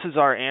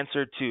our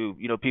answer to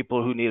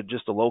people who need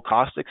just a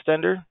low-cost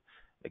extender.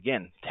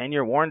 Again,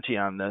 10-year warranty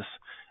on this.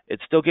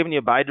 It's still giving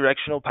you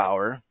bidirectional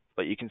power,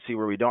 but you can see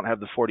where we don't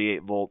have the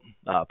 48 volt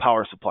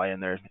power supply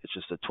in there. It's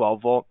just a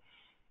 12 volt,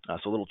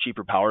 so a little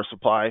cheaper power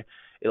supply.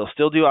 It'll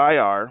still do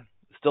IR,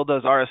 it still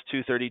does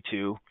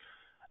RS-232,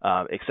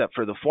 except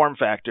for the form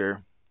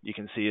factor you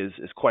can see is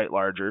quite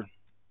larger.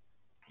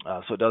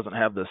 So it doesn't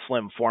have the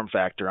slim form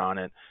factor on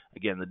it.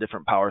 Again, the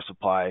different power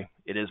supply.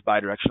 It is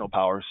bidirectional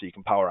power, so you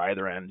can power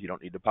either end. You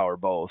don't need to power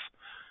both.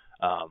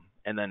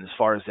 And then as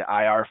far as the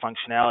IR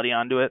functionality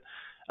onto it,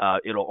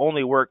 it'll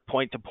only work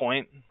point to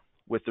point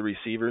with the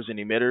receivers and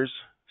emitters.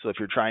 So if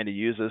you're trying to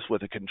use this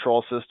with a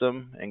control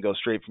system and go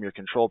straight from your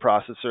control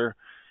processor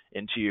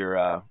into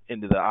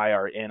the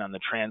IR in on the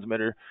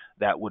transmitter,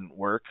 that wouldn't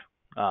work.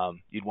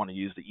 You'd want to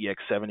use the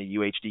EX70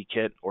 UHD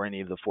kit or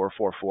any of the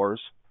 444s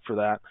for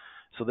that.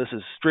 So this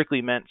is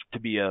strictly meant to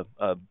be a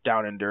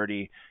down and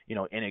dirty,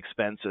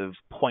 inexpensive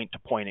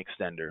point-to-point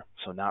extender.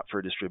 So not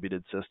for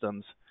distributed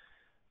systems.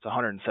 It's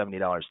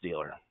 $170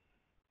 dealer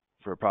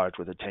for a product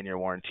with a 10-year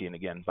warranty, and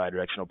again,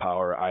 bidirectional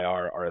power,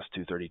 IR,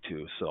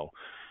 RS-232. So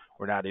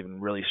we're not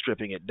even really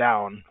stripping it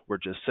down. We're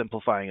just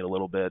simplifying it a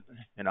little bit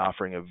and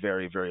offering a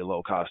very, very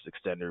low-cost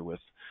extender with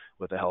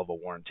a hell of a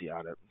warranty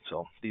on it.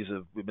 So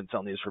we've been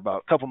selling these for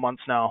about a couple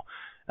months now.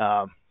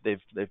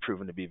 They've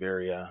proven to be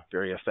very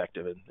very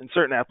effective in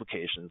certain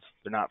applications.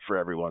 They're not for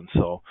everyone.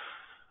 So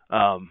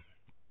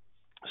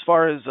as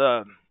far as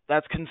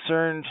that's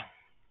concerned,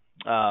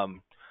 I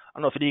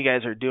don't know if any of you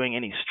guys are doing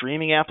any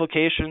streaming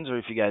applications or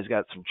if you guys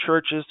got some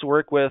churches to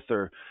work with,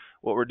 or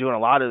what we're doing a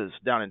lot of this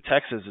down in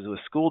Texas is with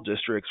school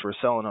districts. We're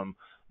selling them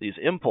these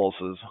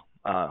impulses.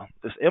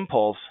 This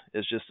impulse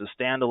is just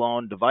a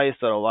standalone device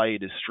that will allow you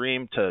to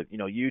stream to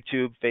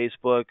YouTube,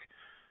 Facebook,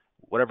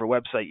 whatever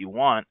website you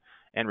want,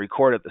 and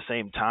record at the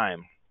same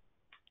time.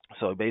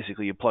 So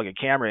basically you plug a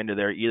camera into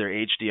there, either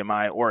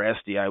HDMI or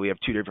SDI. We have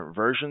two different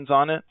versions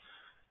on it,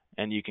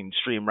 and you can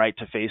stream right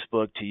to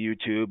Facebook, to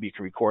YouTube. You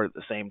can record at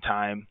the same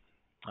time.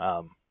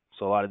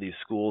 So a lot of these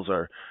schools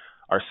are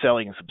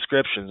selling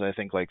subscriptions, I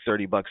think like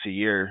 $30 a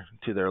year,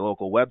 to their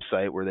local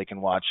website where they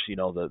can watch,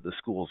 the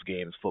school's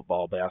games,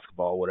 football,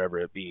 basketball, whatever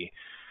it be.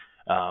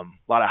 A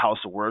lot of house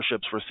of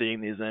worships we're seeing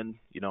these in,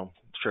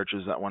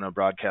 churches that want to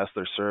broadcast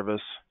their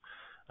service.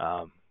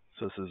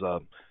 So this is a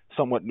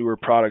somewhat newer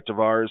product of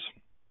ours.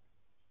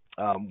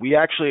 We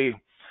actually,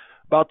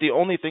 about the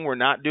only thing we're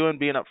not doing,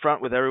 being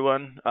upfront with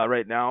everyone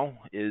right now,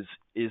 is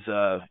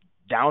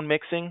down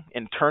mixing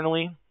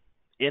internally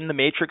in the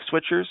matrix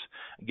switchers.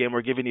 Again,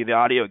 we're giving you the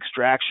audio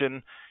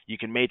extraction. You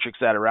can matrix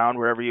that around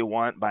wherever you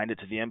want, bind it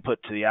to the input,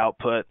 to the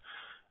output.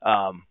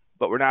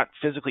 But we're not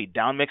physically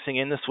down mixing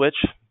in the switch.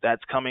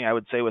 That's coming, I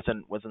would say,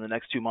 within the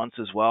next 2 months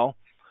as well.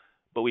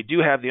 But we do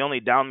have the only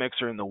down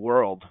mixer in the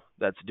world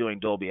that's doing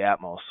Dolby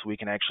Atmos. We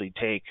can actually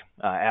take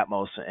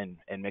Atmos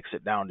and mix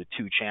it down to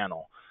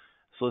 2-channel.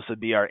 So this would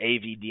be our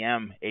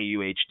AVDM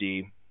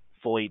AUHD,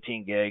 full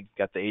 18 gig,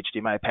 got the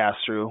HDMI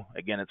pass-through.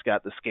 Again, it's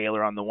got the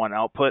scaler on the one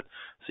output,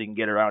 so you can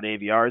get around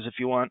AVRs if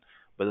you want.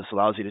 But this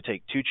allows you to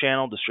take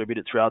 2-channel, distribute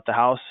it throughout the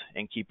house,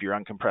 and keep your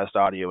uncompressed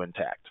audio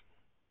intact.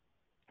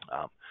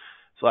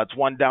 So that's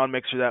one down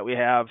mixer that we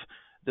have.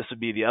 This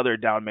would be the other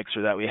down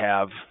mixer that we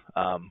have.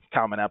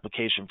 Common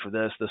application for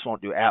this. This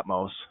won't do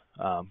Atmos,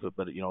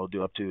 but it'll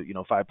do up to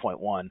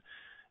 5.1.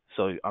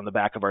 So on the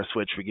back of our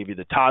switch, we give you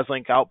the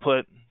Toslink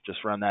output.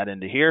 Just run that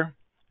into here,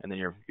 and then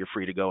you're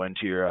free to go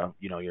into your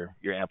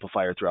your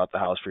amplifier throughout the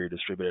house for your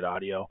distributed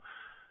audio.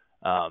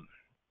 Um,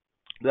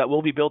 that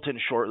will be built in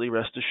shortly,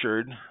 rest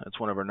assured. That's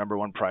one of our number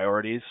one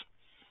priorities.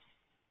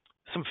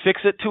 Some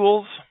fix-it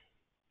tools,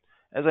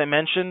 as I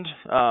mentioned.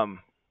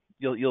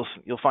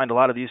 You'll find a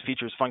lot of these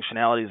features,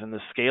 functionalities in the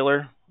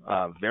scaler,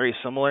 very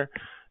similar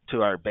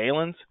to our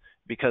Balin's,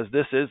 because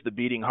this is the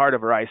beating heart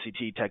of our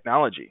ICT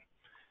technology.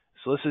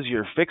 So this is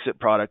your fix-it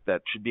product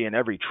that should be in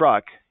every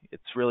truck.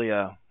 It's really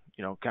a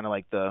kind of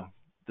like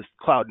this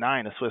Cloud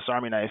 9, a Swiss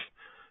Army knife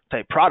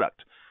type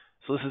product.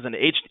 So this is an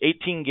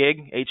 18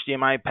 gig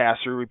HDMI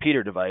pass-through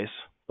repeater device,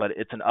 but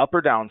it's an up or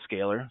down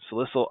scaler. So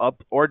this will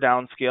up or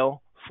down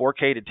scale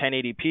 4K to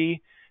 1080p,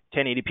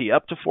 1080p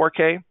up to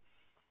 4K.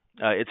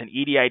 It's an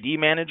EDID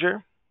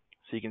manager.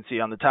 So you can see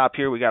on the top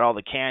here, we got all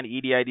the canned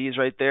EDIDs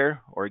right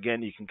there. Or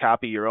again, you can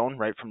copy your own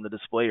right from the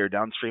display or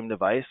downstream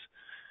device.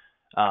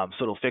 So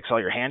it'll fix all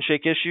your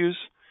handshake issues.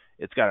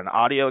 It's got an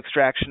audio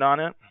extraction on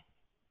it.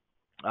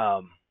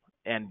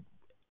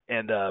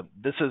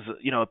 This is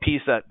a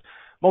piece that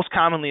most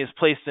commonly is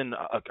placed in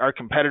our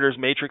competitors'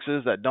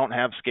 matrices that don't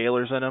have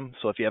scalers in them.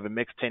 So if you have a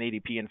mixed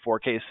 1080p and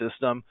 4K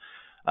system,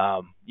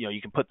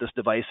 you can put this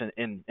device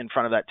in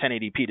front of that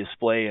 1080p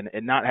display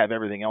and not have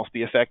everything else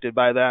be affected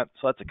by that.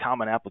 So that's a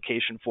common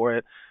application for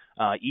it.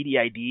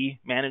 EDID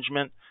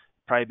management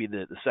probably be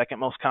the second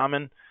most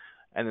common.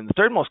 And then the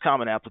third most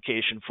common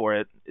application for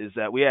it is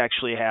that we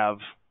actually have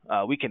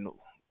we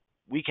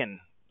can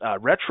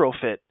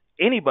retrofit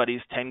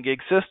anybody's 10 gig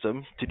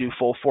system to do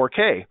full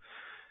 4K.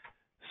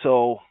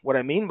 So what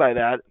I mean by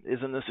that is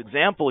in this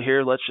example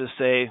here, let's just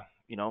say,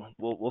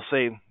 we'll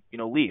say,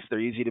 Leaf, they're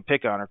easy to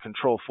pick on, or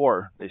Control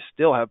 4. They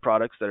still have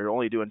products that are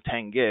only doing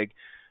 10 gig,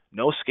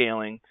 no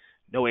scaling,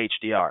 no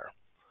HDR.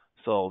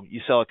 So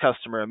you sell a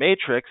customer a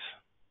Matrix,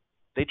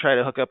 they try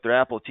to hook up their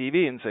Apple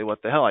TV and say,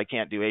 what the hell, I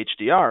can't do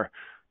HDR.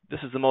 This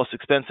is the most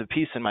expensive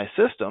piece in my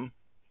system,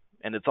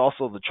 and it's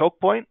also the choke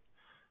point.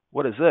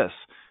 What is this?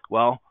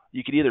 Well,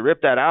 you could either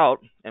rip that out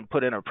and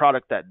put in a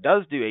product that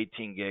does do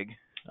 18 gig,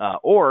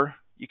 or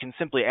you can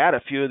simply add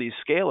a few of these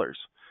scalers.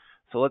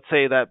 So let's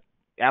say that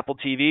Apple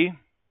TV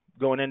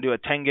going into a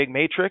 10 gig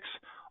matrix,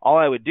 all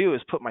I would do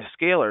is put my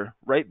scaler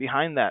right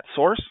behind that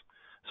source.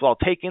 So I'll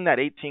take in that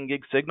 18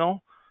 gig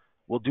signal,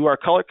 we'll do our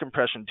color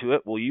compression to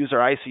it, we'll use our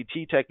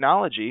ICT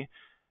technology.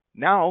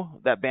 Now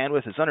that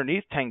bandwidth is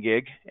underneath 10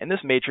 gig, and this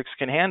matrix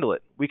can handle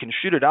it. We can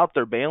shoot it out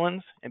their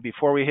balance, and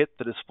before we hit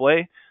the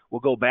display, we'll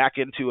go back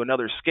into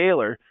another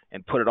scaler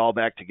and put it all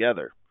back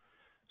together.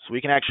 So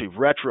we can actually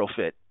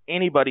retrofit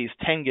anybody's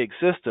 10 gig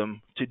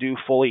system to do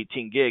full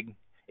 18 gig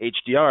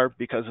HDR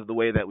because of the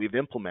way that we've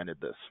implemented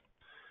this.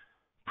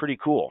 Pretty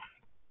cool.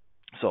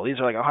 So these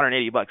are like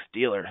 $180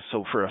 dealer.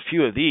 So for a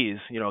few of these,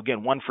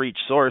 again, one for each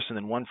source and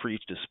then one for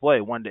each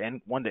display, one to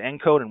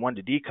encode and one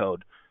to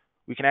decode,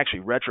 we can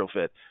actually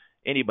retrofit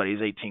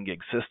anybody's 18 gig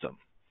system.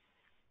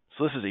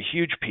 So this is a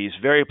huge piece,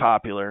 very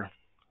popular,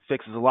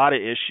 fixes a lot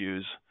of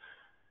issues.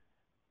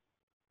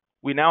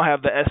 We now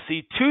have the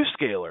SC2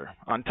 scaler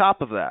on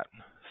top of that.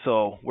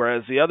 So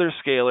whereas the other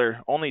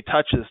scaler only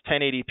touches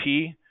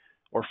 1080p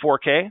or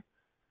 4K,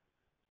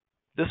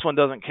 this one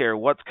doesn't care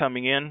what's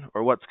coming in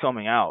or what's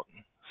coming out.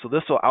 So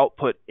this will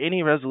output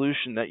any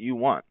resolution that you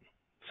want.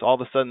 So all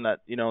of a sudden that,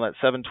 that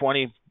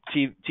 720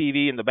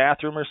 TV in the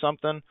bathroom or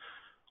something,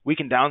 we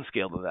can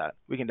downscale to that.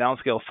 We can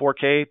downscale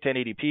 4K,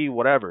 1080p,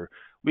 whatever.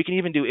 We can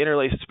even do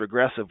interlaced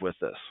progressive with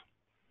this.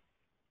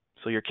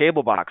 So your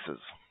cable boxes,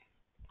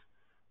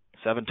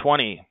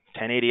 720,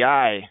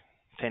 1080i,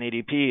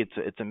 1080p,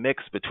 it's a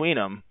mix between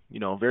them.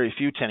 Very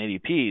few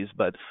 1080ps,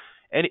 but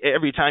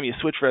every time you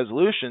switch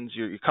resolutions,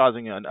 you're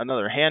causing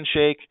another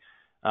handshake.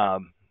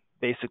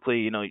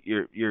 Basically,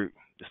 you're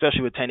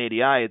especially with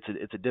 1080i,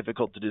 it's a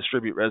difficult to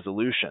distribute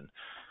resolution.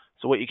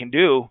 So what you can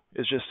do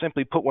is just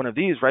simply put one of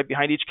these right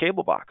behind each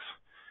cable box.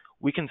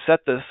 We can set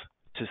this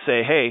to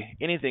say, hey,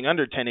 anything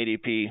under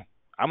 1080p,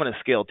 I'm going to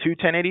scale to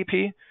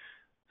 1080p.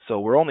 So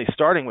we're only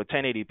starting with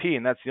 1080p,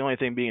 and that's the only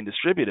thing being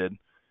distributed.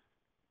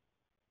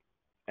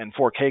 And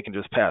 4K can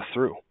just pass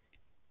through.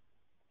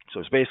 So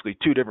it's basically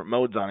two different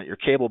modes on it. Your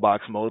cable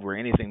box mode, where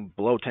anything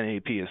below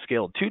 1080p is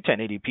scaled to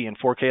 1080p and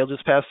 4K will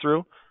just pass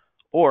through.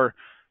 Or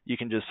you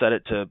can just set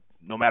it to,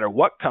 no matter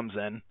what comes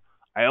in,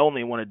 I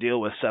only want to deal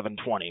with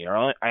 720,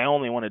 or I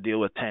only want to deal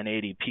with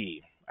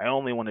 1080p. I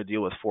only want to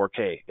deal with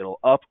 4K. It'll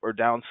up or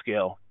down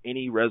scale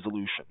any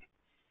resolution.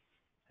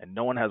 And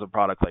no one has a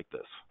product like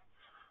this,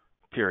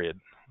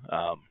 period.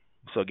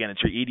 So again,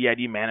 it's your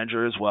EDID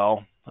manager as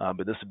well,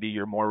 but this would be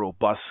your more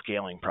robust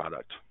scaling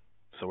product.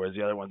 So whereas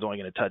the other one's only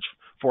going to touch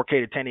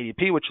 4K to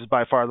 1080p, which is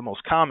by far the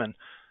most common,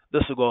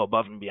 this will go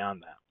above and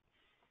beyond that.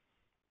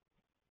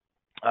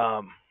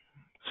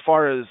 As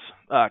far as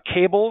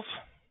cables,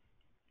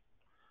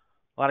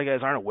 a lot of guys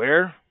aren't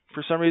aware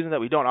for some reason that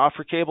we don't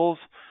offer cables,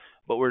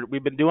 but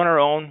we've been doing our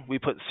own. We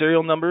put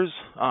serial numbers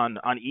on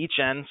each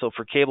end, so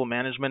for cable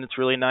management, it's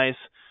really nice.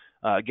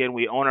 Again,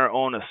 we own our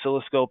own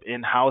oscilloscope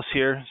in-house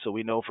here, so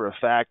we know for a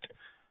fact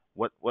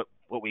what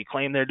we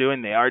claim they're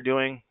doing, they are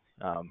doing.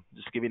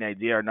 Just to give you an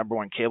idea, our number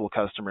one cable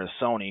customer is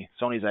Sony.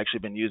 Sony's actually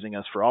been using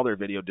us for all their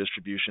video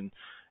distribution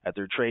at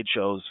their trade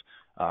shows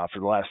for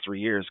the last 3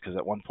 years, because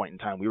at one point in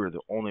time we were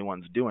the only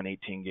ones doing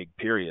 18 gig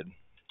period.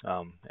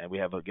 And we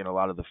have, again, a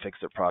lot of the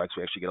Fix-It products.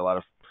 We actually get a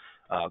lot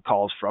of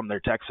calls from their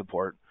tech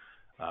support,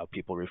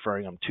 people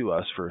referring them to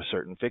us for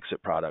certain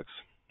Fix-It products.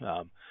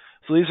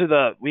 So these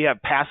are we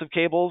have passive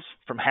cables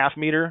from 0.5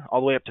 meter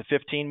all the way up to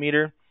 15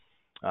 meter.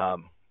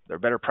 They're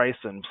better priced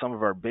than some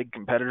of our big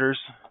competitors,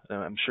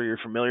 I'm sure you're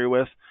familiar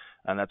with,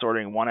 and that's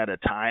ordering one at a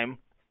time.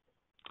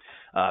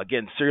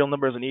 Again, serial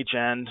numbers on each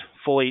end,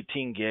 full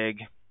 18 gig.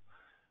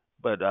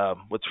 But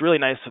what's really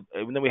nice,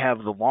 and then we have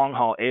the long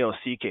haul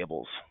AOC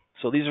cables.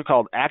 So these are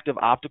called active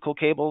optical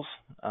cables.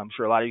 I'm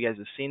sure a lot of you guys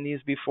have seen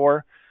these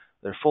before.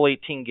 They're full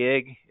 18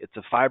 gig. It's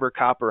a fiber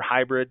copper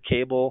hybrid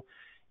cable.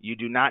 You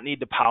do not need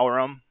to power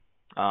them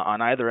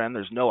on either end.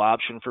 There's no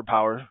option for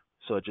power,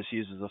 so it just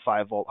uses a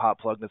 5-volt hot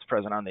plug that's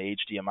present on the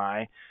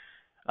HDMI.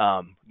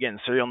 Again,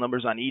 serial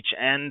numbers on each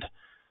end,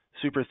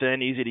 super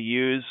thin, easy to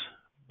use.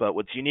 But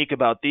what's unique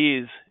about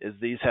these is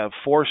these have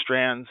 4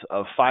 strands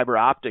of fiber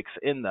optics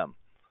in them.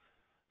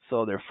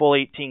 So they're full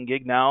 18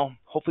 gig now.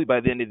 Hopefully by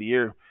the end of the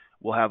year,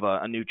 we'll have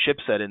a new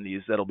chipset in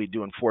these that'll be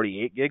doing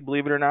 48 gig,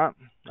 believe it or not.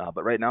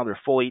 But right now they're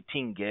full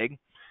 18 gig.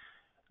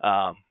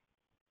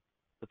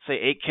 Let's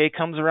say 8K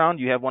comes around,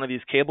 you have one of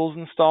these cables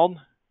installed,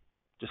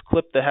 just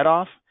clip the head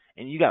off,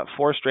 and you got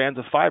 4 strands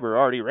of fiber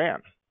already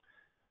ran.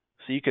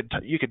 So you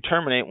could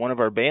terminate one of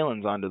our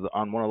balins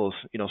on one of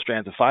those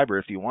strands of fiber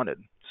if you wanted.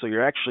 So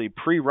you're actually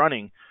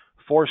pre-running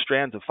 4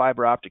 strands of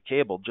fiber optic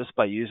cable just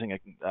by using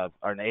an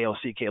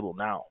AOC cable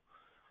now.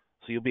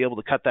 So you'll be able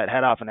to cut that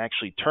head off and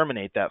actually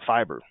terminate that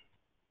fiber.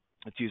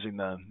 It's using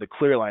the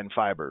Clearline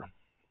fiber.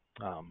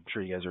 I'm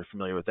sure you guys are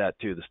familiar with that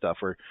too, the stuff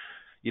where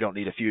you don't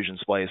need a fusion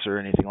splice or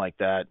anything like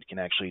that. You can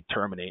actually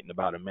terminate in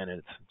about a minute.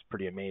 It's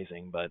pretty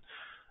amazing. But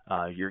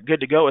you're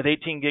good to go with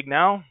 18 gig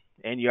now,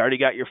 and you already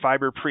got your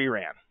fiber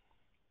pre-ran.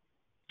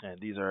 And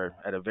these are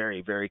at a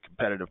very, very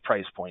competitive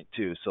price point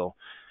too. So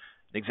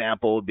an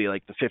example would be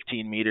like the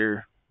 15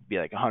 meter, be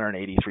like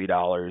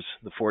 $183.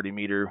 The 40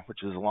 meter,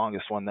 which is the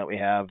longest one that we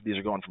have, these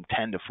are going from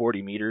 10 to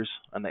 40 meters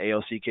on the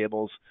AOC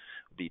cables,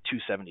 would be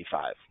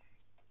 $275.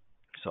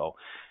 So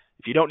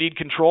if you don't need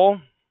control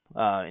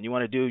and you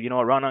want to do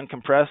a run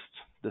uncompressed,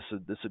 this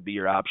would be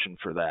your option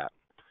for that.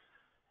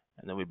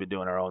 And then we've been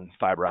doing our own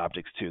fiber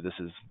optics too. This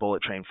is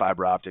Bullet Train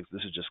fiber optics.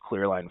 This is just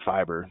Clearline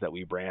fiber that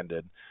we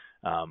branded.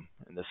 And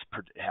this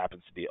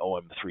happens to be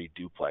OM3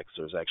 duplex.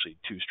 There's actually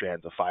 2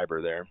 strands of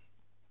fiber there.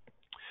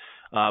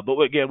 But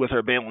again, with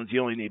our balins,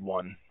 you only need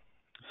 1.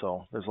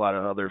 So there's a lot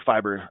of other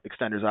fiber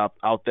extenders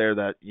out there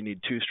that you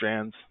need 2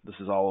 strands. This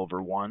is all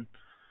over 1.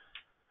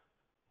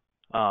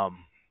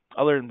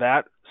 Other than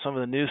that, some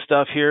of the new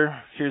stuff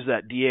here. Here's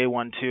that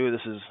DA12.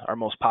 This is our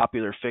most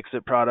popular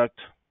Fix-It product.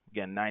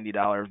 Again,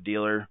 $90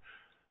 dealer.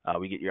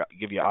 We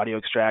give you audio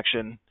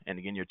extraction, and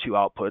again, your 2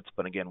 outputs.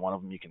 But again, one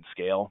of them you can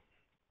scale.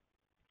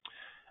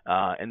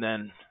 And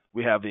then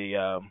we have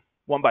the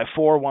 1x4,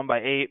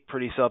 1x8,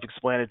 pretty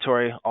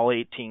self-explanatory, all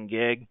 18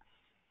 gig.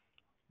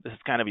 This is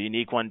kind of a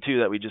unique one too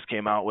that we just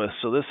came out with.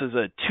 So this is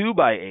a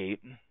 2x8,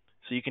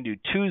 so you can do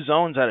 2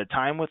 zones at a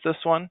time with this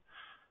one,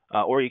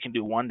 or you can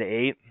do 1 to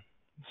 8.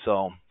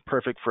 So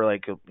perfect for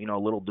like a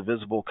little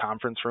divisible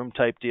conference room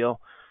type deal.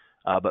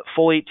 But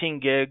full 18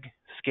 gig,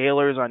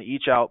 scalers on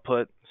each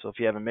output. So if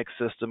you have a mixed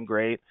system,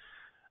 great.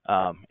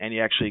 And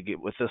you actually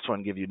get with this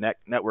one give you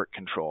network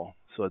control.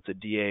 So it's a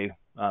DA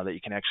that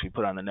you can actually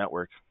put on the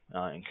network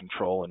and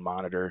control and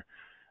monitor,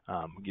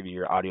 give you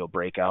your audio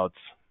breakouts.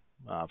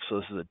 So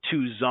this is a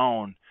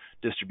 2-zone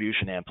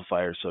distribution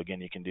amplifier. So again,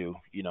 you can do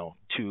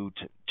 2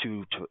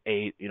 to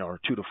 8, or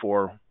 2 to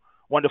 4,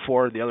 1 to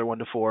 4, the other 1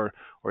 to 4,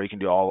 or you can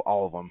do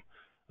all of them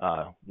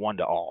 1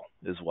 to all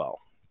as well.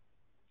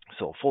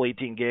 So full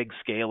 18 gig,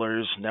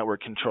 scalers,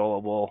 network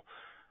controllable,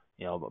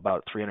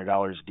 about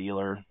 $300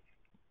 dealer.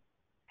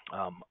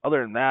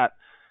 Other than that,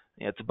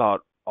 it's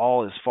about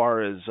all as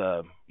far as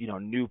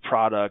new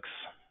products,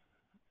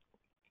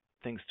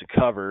 things to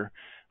cover.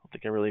 I don't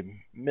think I really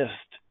missed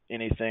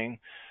anything.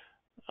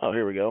 Oh,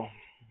 here we go.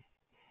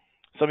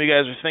 Some of you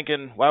guys are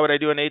thinking, why would I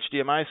do an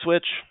HDMI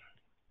switch?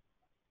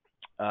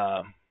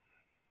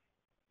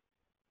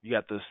 You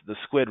got the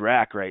squid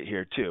rack right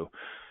here too.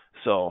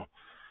 So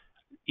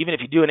even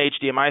if you do an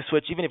HDMI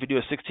switch, even if you do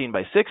a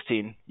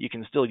 16x16, you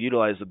can still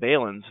utilize the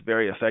balins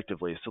very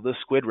effectively. So this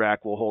squid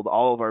rack will hold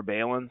all of our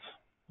balins,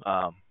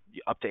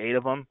 up to 8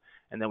 of them,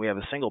 and then we have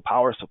a single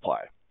power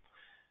supply.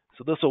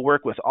 So this will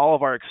work with all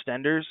of our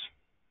extenders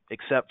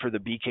except for the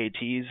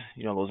BKTs,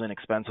 those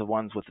inexpensive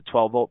ones with the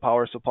 12-volt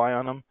power supply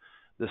on them.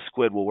 This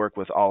squid will work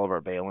with all of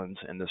our balins,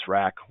 and this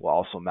rack will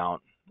also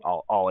mount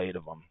all 8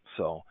 of them.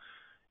 So,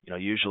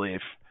 usually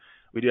if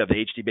we do have the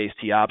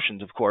HD-based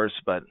options, of course,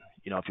 but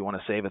if you want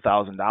to save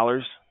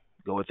 $1,000,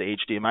 go with the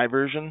HDMI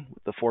version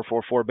with the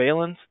 444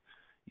 balins.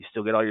 You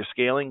still get all your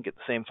scaling, get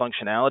the same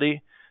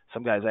functionality.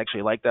 Some guys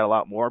actually like that a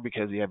lot more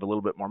because you have a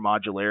little bit more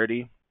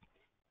modularity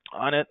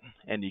on it,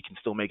 and you can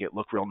still make it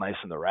look real nice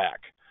in the rack.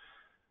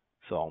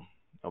 So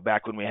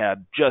back when we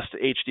had just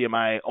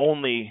HDMI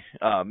only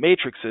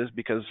matrices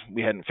because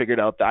we hadn't figured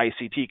out the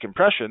ICT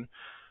compression,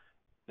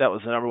 that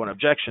was the number one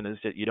objection, is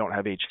that you don't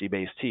have HD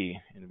base T.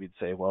 And we'd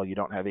say, well, you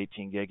don't have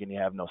 18 gig and you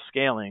have no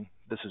scaling.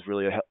 This has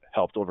really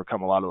helped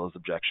overcome a lot of those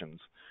objections.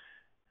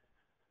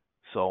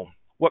 So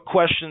what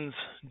questions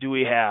do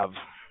we have?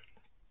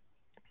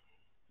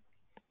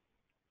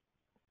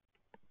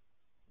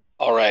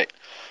 All right.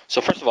 So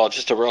first of all,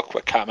 just a real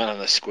quick comment on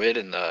the squid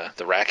and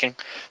the racking.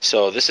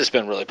 So this has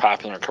been really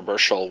popular in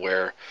commercial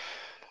where,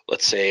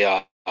 let's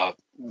say,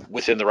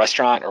 within the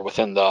restaurant or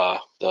within the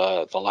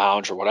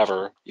lounge or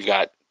whatever, you've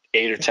got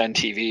 8 or 10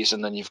 TVs,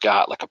 and then you've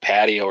got like a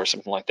patio or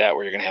something like that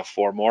where you're going to have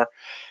 4 more.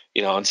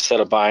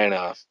 Instead of buying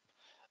an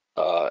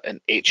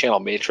 8-channel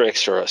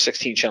matrix or a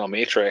 16-channel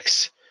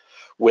matrix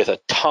with a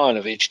ton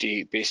of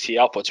HD base T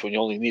outputs, when you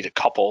only need a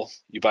couple,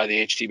 you buy the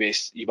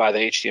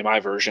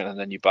HDMI version, and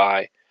then you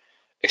buy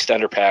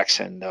extender packs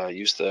and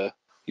use the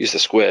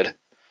squid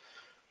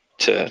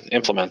to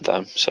implement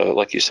them. So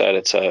like you said,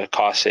 it's a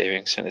cost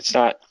savings, and it's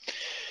not,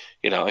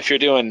 if you're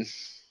doing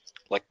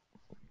like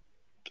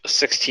a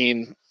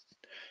 16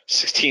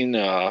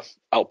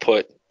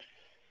 output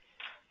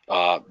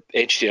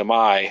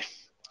HDMI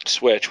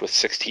switch with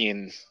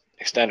 16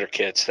 extender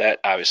kits, that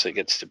obviously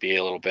gets to be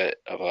a little bit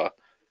of a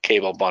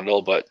cable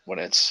bundle, but when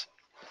it's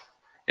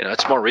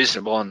it's more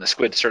reasonable, and the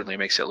squid certainly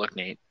makes it look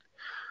neat.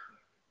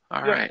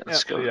 All right,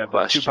 let's go. So you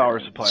have 2 power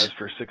supplies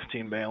for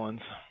 16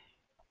 balance.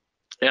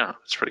 Yeah,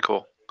 it's pretty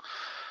cool.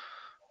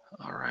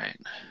 All right.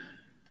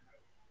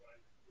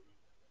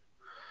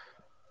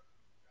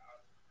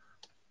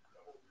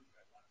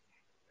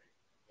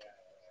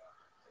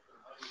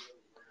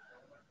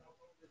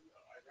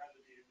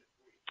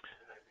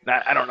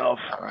 I don't know if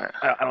All right.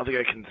 I don't think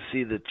I can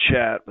see the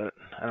chat, but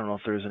I don't know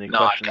if there's any No,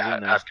 questions in there.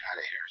 I've got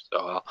it here.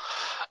 So,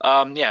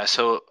 yeah.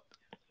 So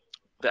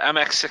the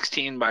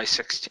MX16 by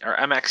 16 or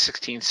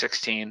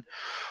MX1616,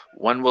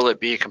 when will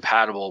it be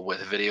compatible with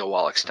video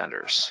wall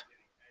extenders?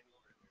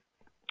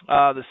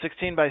 The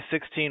 16 by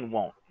 16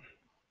 won't.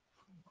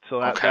 So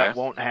that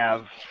won't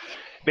have.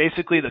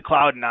 Basically, the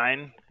Cloud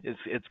 9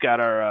 it's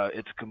got our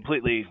it's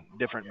completely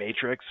different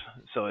matrix.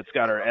 So it's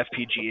got our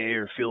FPGA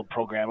or field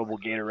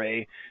programmable gate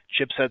array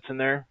chipsets in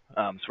there.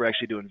 So we're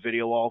actually doing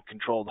video wall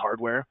controlled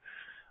hardware.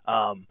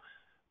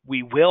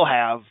 We will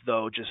have,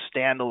 though, just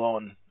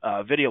standalone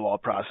video wall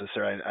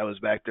processor. I was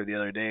back there the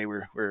other day.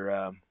 We're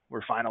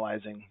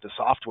finalizing the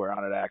software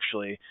on it.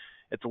 Actually,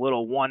 it's a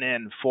little 1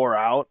 in 4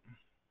 out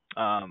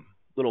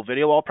little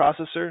video wall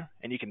processor,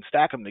 and you can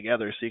stack them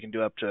together, so you can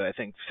do up to, I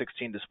think,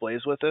 16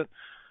 displays with it.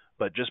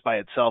 But just by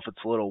itself,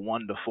 it's a little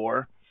 1 to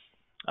 4,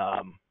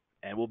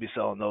 and we'll be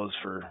selling those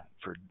for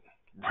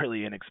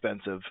really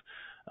inexpensive,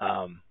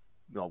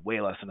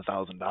 way less than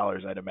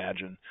 $1,000, I'd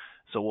imagine.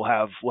 So we'll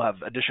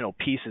have additional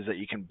pieces that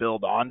you can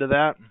build onto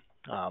that,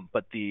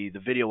 but the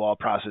video wall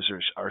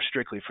processors are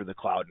strictly for the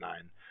Cloud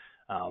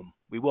 9.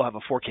 We will have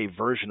a 4K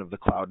version of the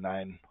Cloud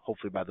 9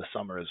 hopefully by the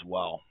summer as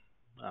well.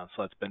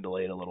 So that's been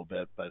delayed a little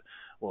bit, but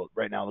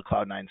right now the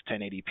Cloud 9 is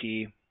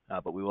 1080p,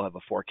 but we will have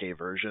a 4K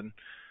version.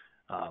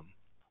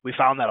 We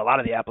found that a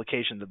lot of the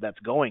applications that's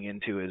going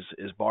into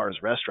is bars,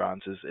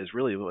 restaurants, is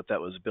really what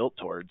that was built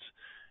towards,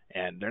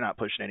 and they're not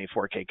pushing any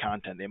 4K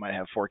content. They might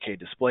have 4K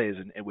displays,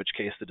 in which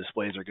case the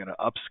displays are going to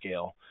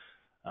upscale.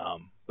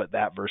 But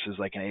that versus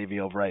like an AV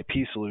over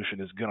IP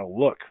solution is going to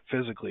look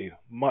physically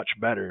much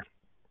better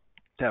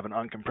to have an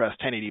uncompressed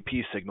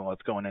 1080p signal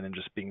that's going in and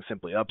just being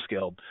simply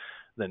upscaled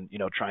than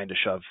trying to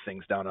shove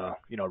things down a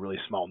really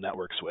small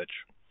network switch.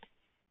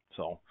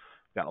 So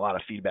got a lot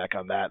of feedback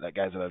on that.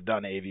 Guys that have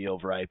done AV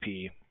over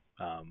IP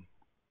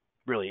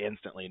really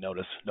instantly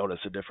notice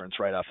a difference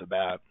right off the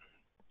bat,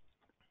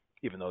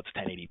 even though it's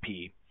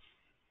 1080p.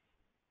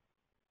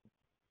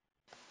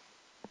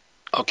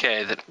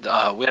 Okay,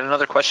 we had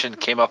another question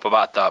that came up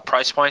about the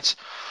price points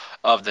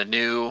of the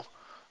new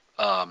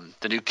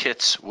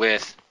kits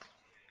with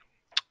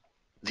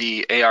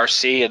the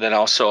ARC, and then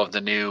also of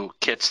the new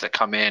kits that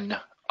come in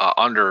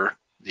under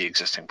the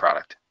existing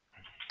product.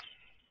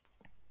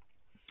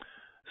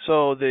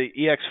 So the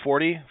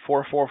EX40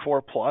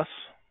 444 Plus,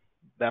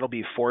 that'll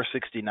be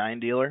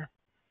 $469 dealer.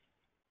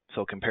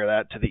 So compare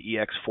that to the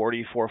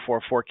EX40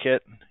 444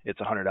 kit, it's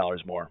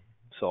 $100 more.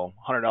 So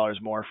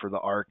 $100 more for the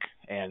ARC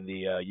and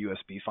the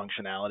USB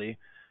functionality.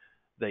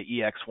 The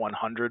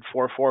EX100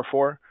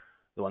 444,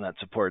 the one that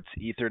supports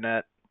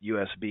Ethernet,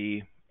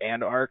 USB,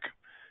 and ARC,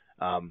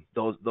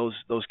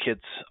 those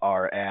kits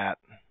are at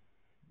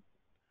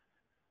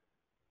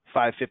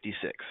 $556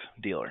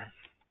 dealer.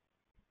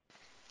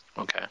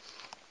 Okay.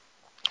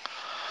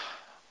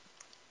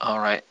 All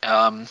right.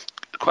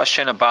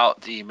 Question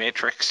about the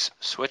matrix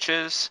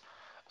switches.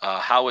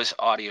 How is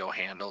audio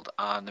handled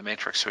on the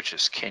matrix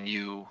switches? Can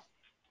you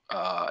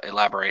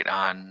elaborate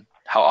on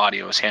how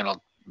audio is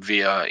handled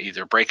via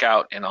either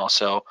breakout, and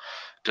also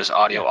does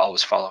audio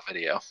always follow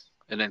video?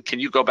 And then can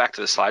you go back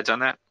to the slides on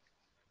that?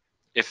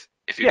 If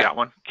you got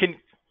one.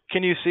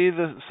 Can you see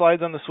the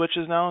slides on the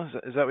switches now?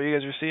 Is that what you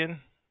guys are seeing?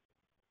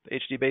 The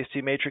HD base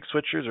T matrix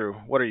switchers, or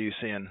what are you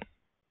seeing?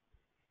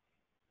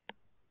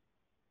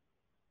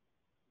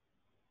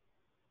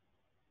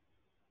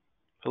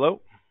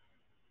 Hello?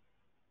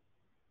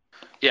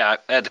 Yeah,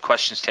 I had the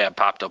questions tab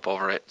popped up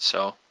over it,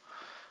 so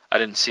I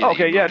didn't see that you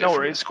Okay, yeah, moved it no from the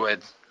worries.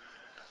 squid.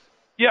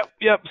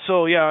 Yep.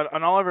 So yeah,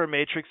 on all of our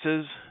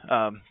matrices,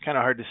 kind of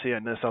hard to see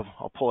on this.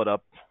 I'll pull it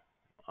up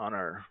on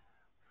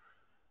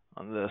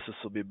on this. This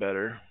will be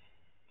better.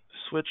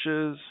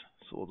 Switches.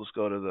 So we'll just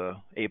go to the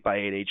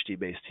 8x8 HD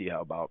base T.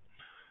 How about?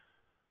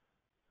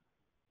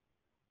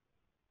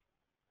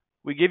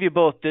 We give you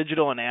both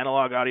digital and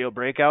analog audio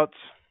breakouts.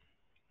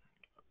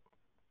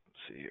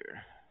 Let's see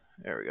here.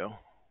 There we go.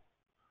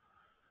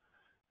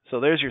 So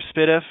there's your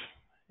SPDIF,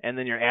 and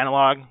then your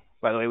analog.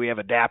 By the way, we have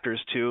adapters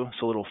too,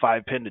 so a little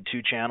 5-pin to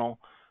 2-channel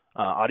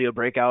audio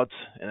breakouts.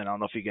 And then I don't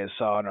know if you guys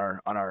saw on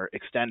our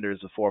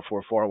extenders, the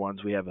 444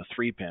 ones, we have a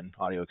 3-pin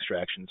audio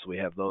extraction, so we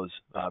have those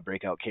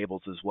breakout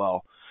cables as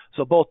well.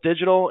 So both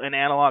digital and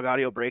analog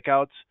audio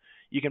breakouts,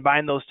 you can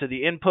bind those to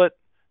the input,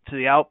 to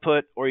the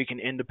output, or you can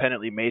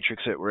independently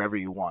matrix it wherever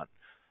you want.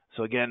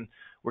 So again,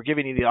 we're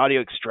giving you the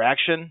audio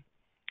extraction.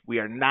 We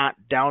are not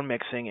down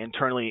mixing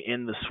internally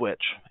in the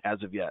switch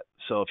as of yet.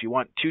 So if you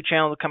want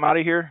 2-channel to come out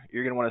of here,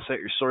 you're going to want to set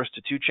your source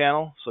to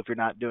 2-channel. So if you're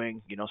not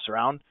doing,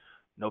 surround,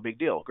 no big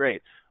deal.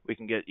 Great. We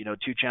can get,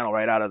 2-channel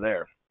right out of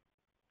there.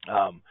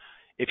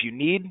 If you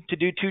need to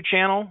do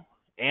 2-channel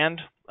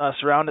and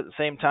surround at the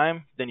same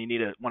time, then you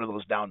need one of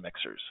those down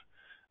mixers.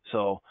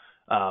 So,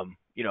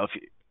 if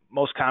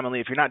most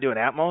commonly, if you're not doing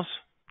Atmos,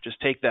 just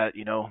take that,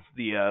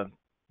 the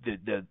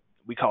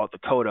we call it the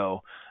Kodo,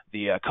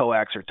 the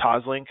coax or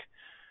Toslink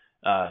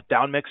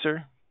down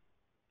mixer,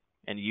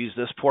 and use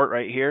this port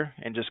right here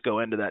and just go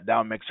into that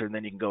down mixer, and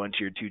then you can go into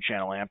your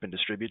 2-channel amp and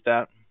distribute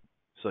that.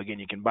 So again,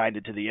 you can bind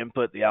it to the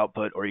input, the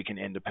output, or you can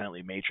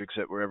independently matrix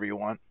it wherever you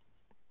want.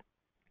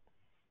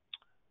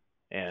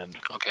 And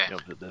Okay.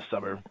 this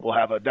summer we'll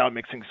have a down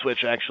mixing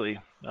switch actually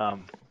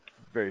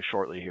very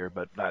shortly here,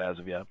 but not as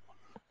of yet.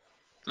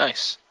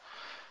 Nice.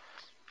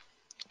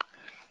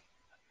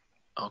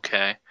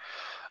 Okay.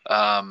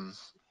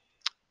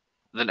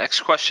 The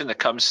next question that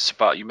comes is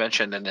about, you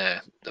mentioned in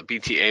the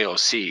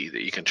BTAOC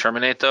that you can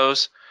terminate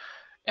those,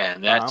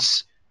 and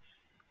that's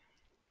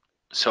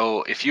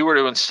so if you were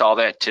to install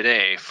that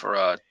today for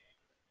a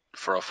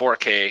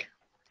 4K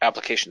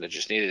application that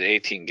just needed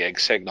 18 gig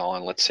signal,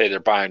 and let's say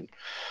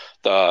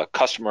the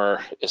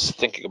customer is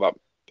thinking about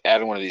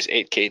adding one of these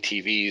 8K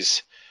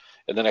TVs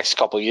in the next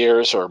couple of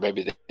years, or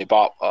maybe they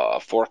bought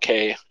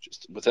 4K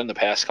just within the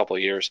past couple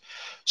of years,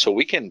 so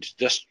we can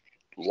just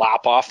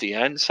lop off the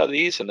ends of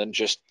these and then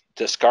just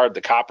discard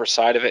the copper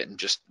side of it and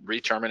just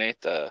re-terminate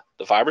the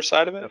fiber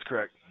side of it?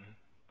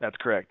 That's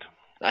correct.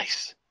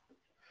 Nice.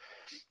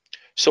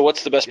 So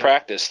what's the best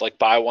practice? Like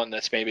buy one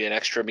that's maybe an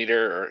extra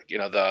meter, or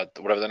the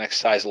whatever the next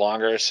size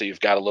longer, so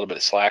you've got a little bit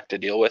of slack to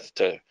deal with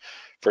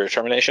for your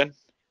termination.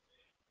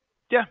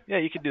 Yeah,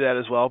 you can do that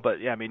as well. But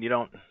yeah, I mean, you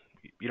don't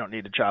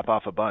need to chop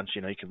off a bunch.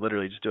 You can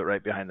literally just do it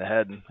right behind the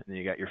head, and then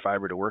you got your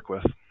fiber to work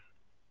with.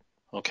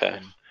 Okay.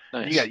 And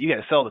nice. You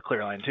got to sell the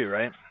clear line too,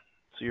 right?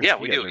 So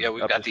we do. Yeah,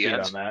 we've got the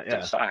ends on that.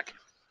 Yeah. Stock.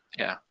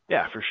 Yeah.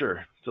 Yeah, for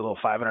sure. It's a little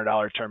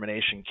 $500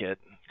 termination kit.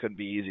 Couldn't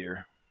be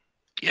easier.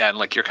 Yeah, and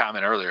like your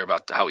comment earlier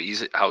about how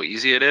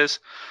easy it is.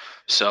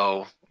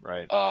 So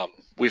right.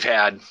 We've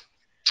had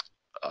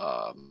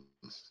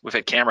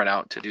Cameron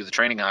out to do the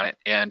training on it,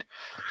 and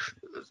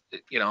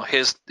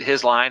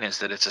his line is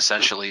that it's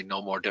essentially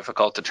no more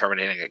difficult than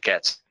terminating a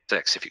Cat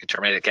 6. If you can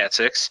terminate a Cat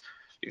 6,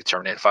 you can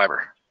terminate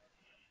fiber.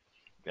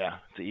 Yeah,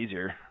 it's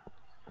easier.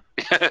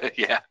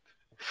 Yeah.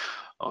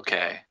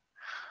 Okay.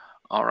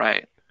 All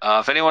right.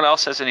 If anyone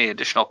else has any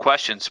additional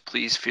questions,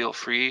 please feel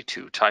free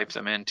to type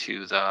them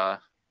into the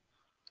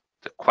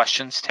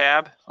questions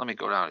tab. Let me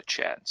go down to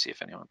chat and see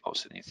if anyone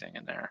posted anything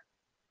in there.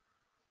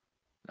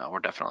 No, we're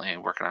definitely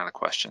working on the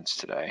questions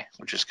today,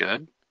 which is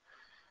good.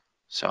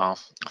 So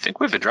I think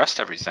we've addressed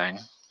everything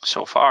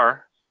so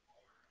far.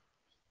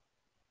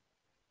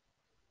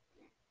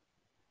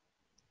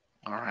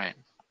 All right.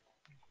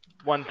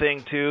 One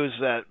thing too is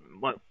that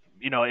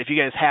if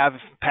you guys have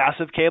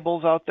passive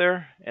cables out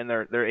there and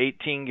they're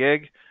 18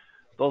 gig,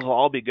 those will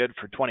all be good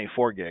for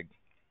 24 gig.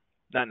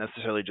 Not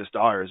necessarily just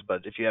ours,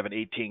 but if you have an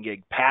 18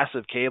 gig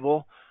passive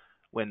cable,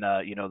 when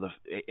the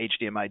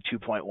HDMI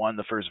 2.1,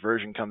 the first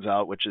version comes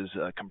out, which is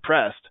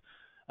compressed,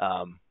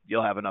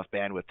 you'll have enough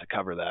bandwidth to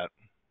cover that.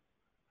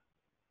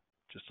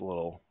 Just a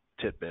little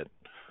tidbit.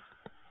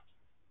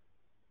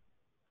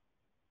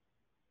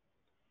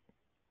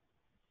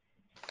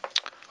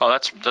 Oh,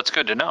 that's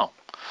good to know.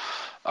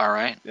 All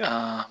right.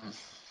 Yeah.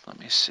 Let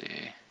me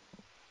see.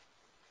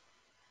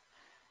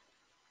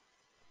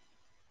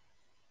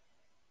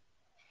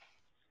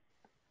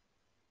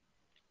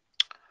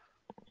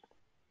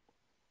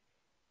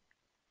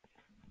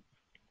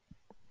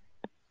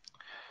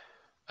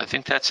 I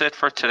think that's it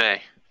for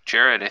today.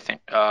 Jared,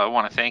 I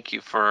want to thank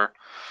you for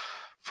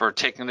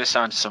taking this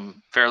on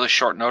some fairly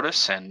short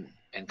notice and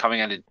coming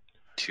in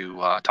to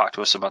talk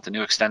to us about the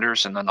new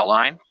extenders and then the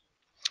line.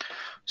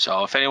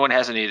 So if anyone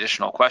has any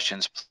additional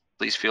questions,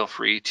 please feel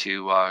free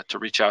to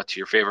reach out to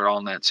your favorite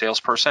AllNet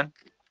salesperson,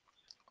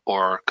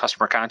 or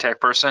customer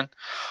contact person,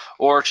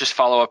 or just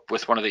follow up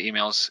with one of the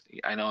emails.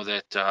 I know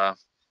that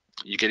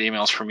you get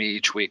emails from me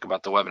each week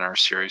about the webinar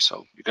series,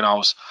 so you can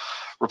always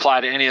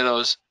reply to any of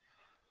those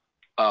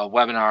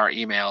webinar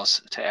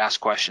emails to ask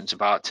questions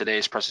about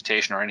today's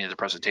presentation or any of the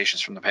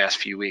presentations from the past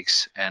few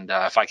weeks. And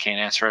if I can't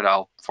answer it,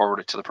 I'll forward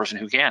it to the person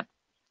who can.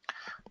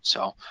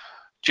 So,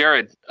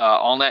 Jared,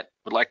 AllNet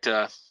would like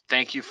to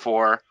thank you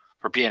for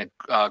being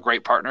a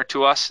great partner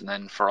to us, and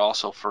then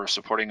also for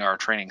supporting our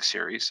training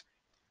series.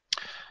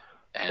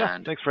 And yeah,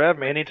 thanks for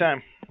having me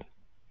anytime.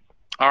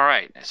 All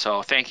right.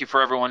 So thank you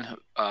for everyone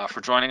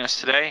for joining us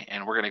today,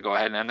 and we're going to go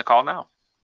ahead and end the call now.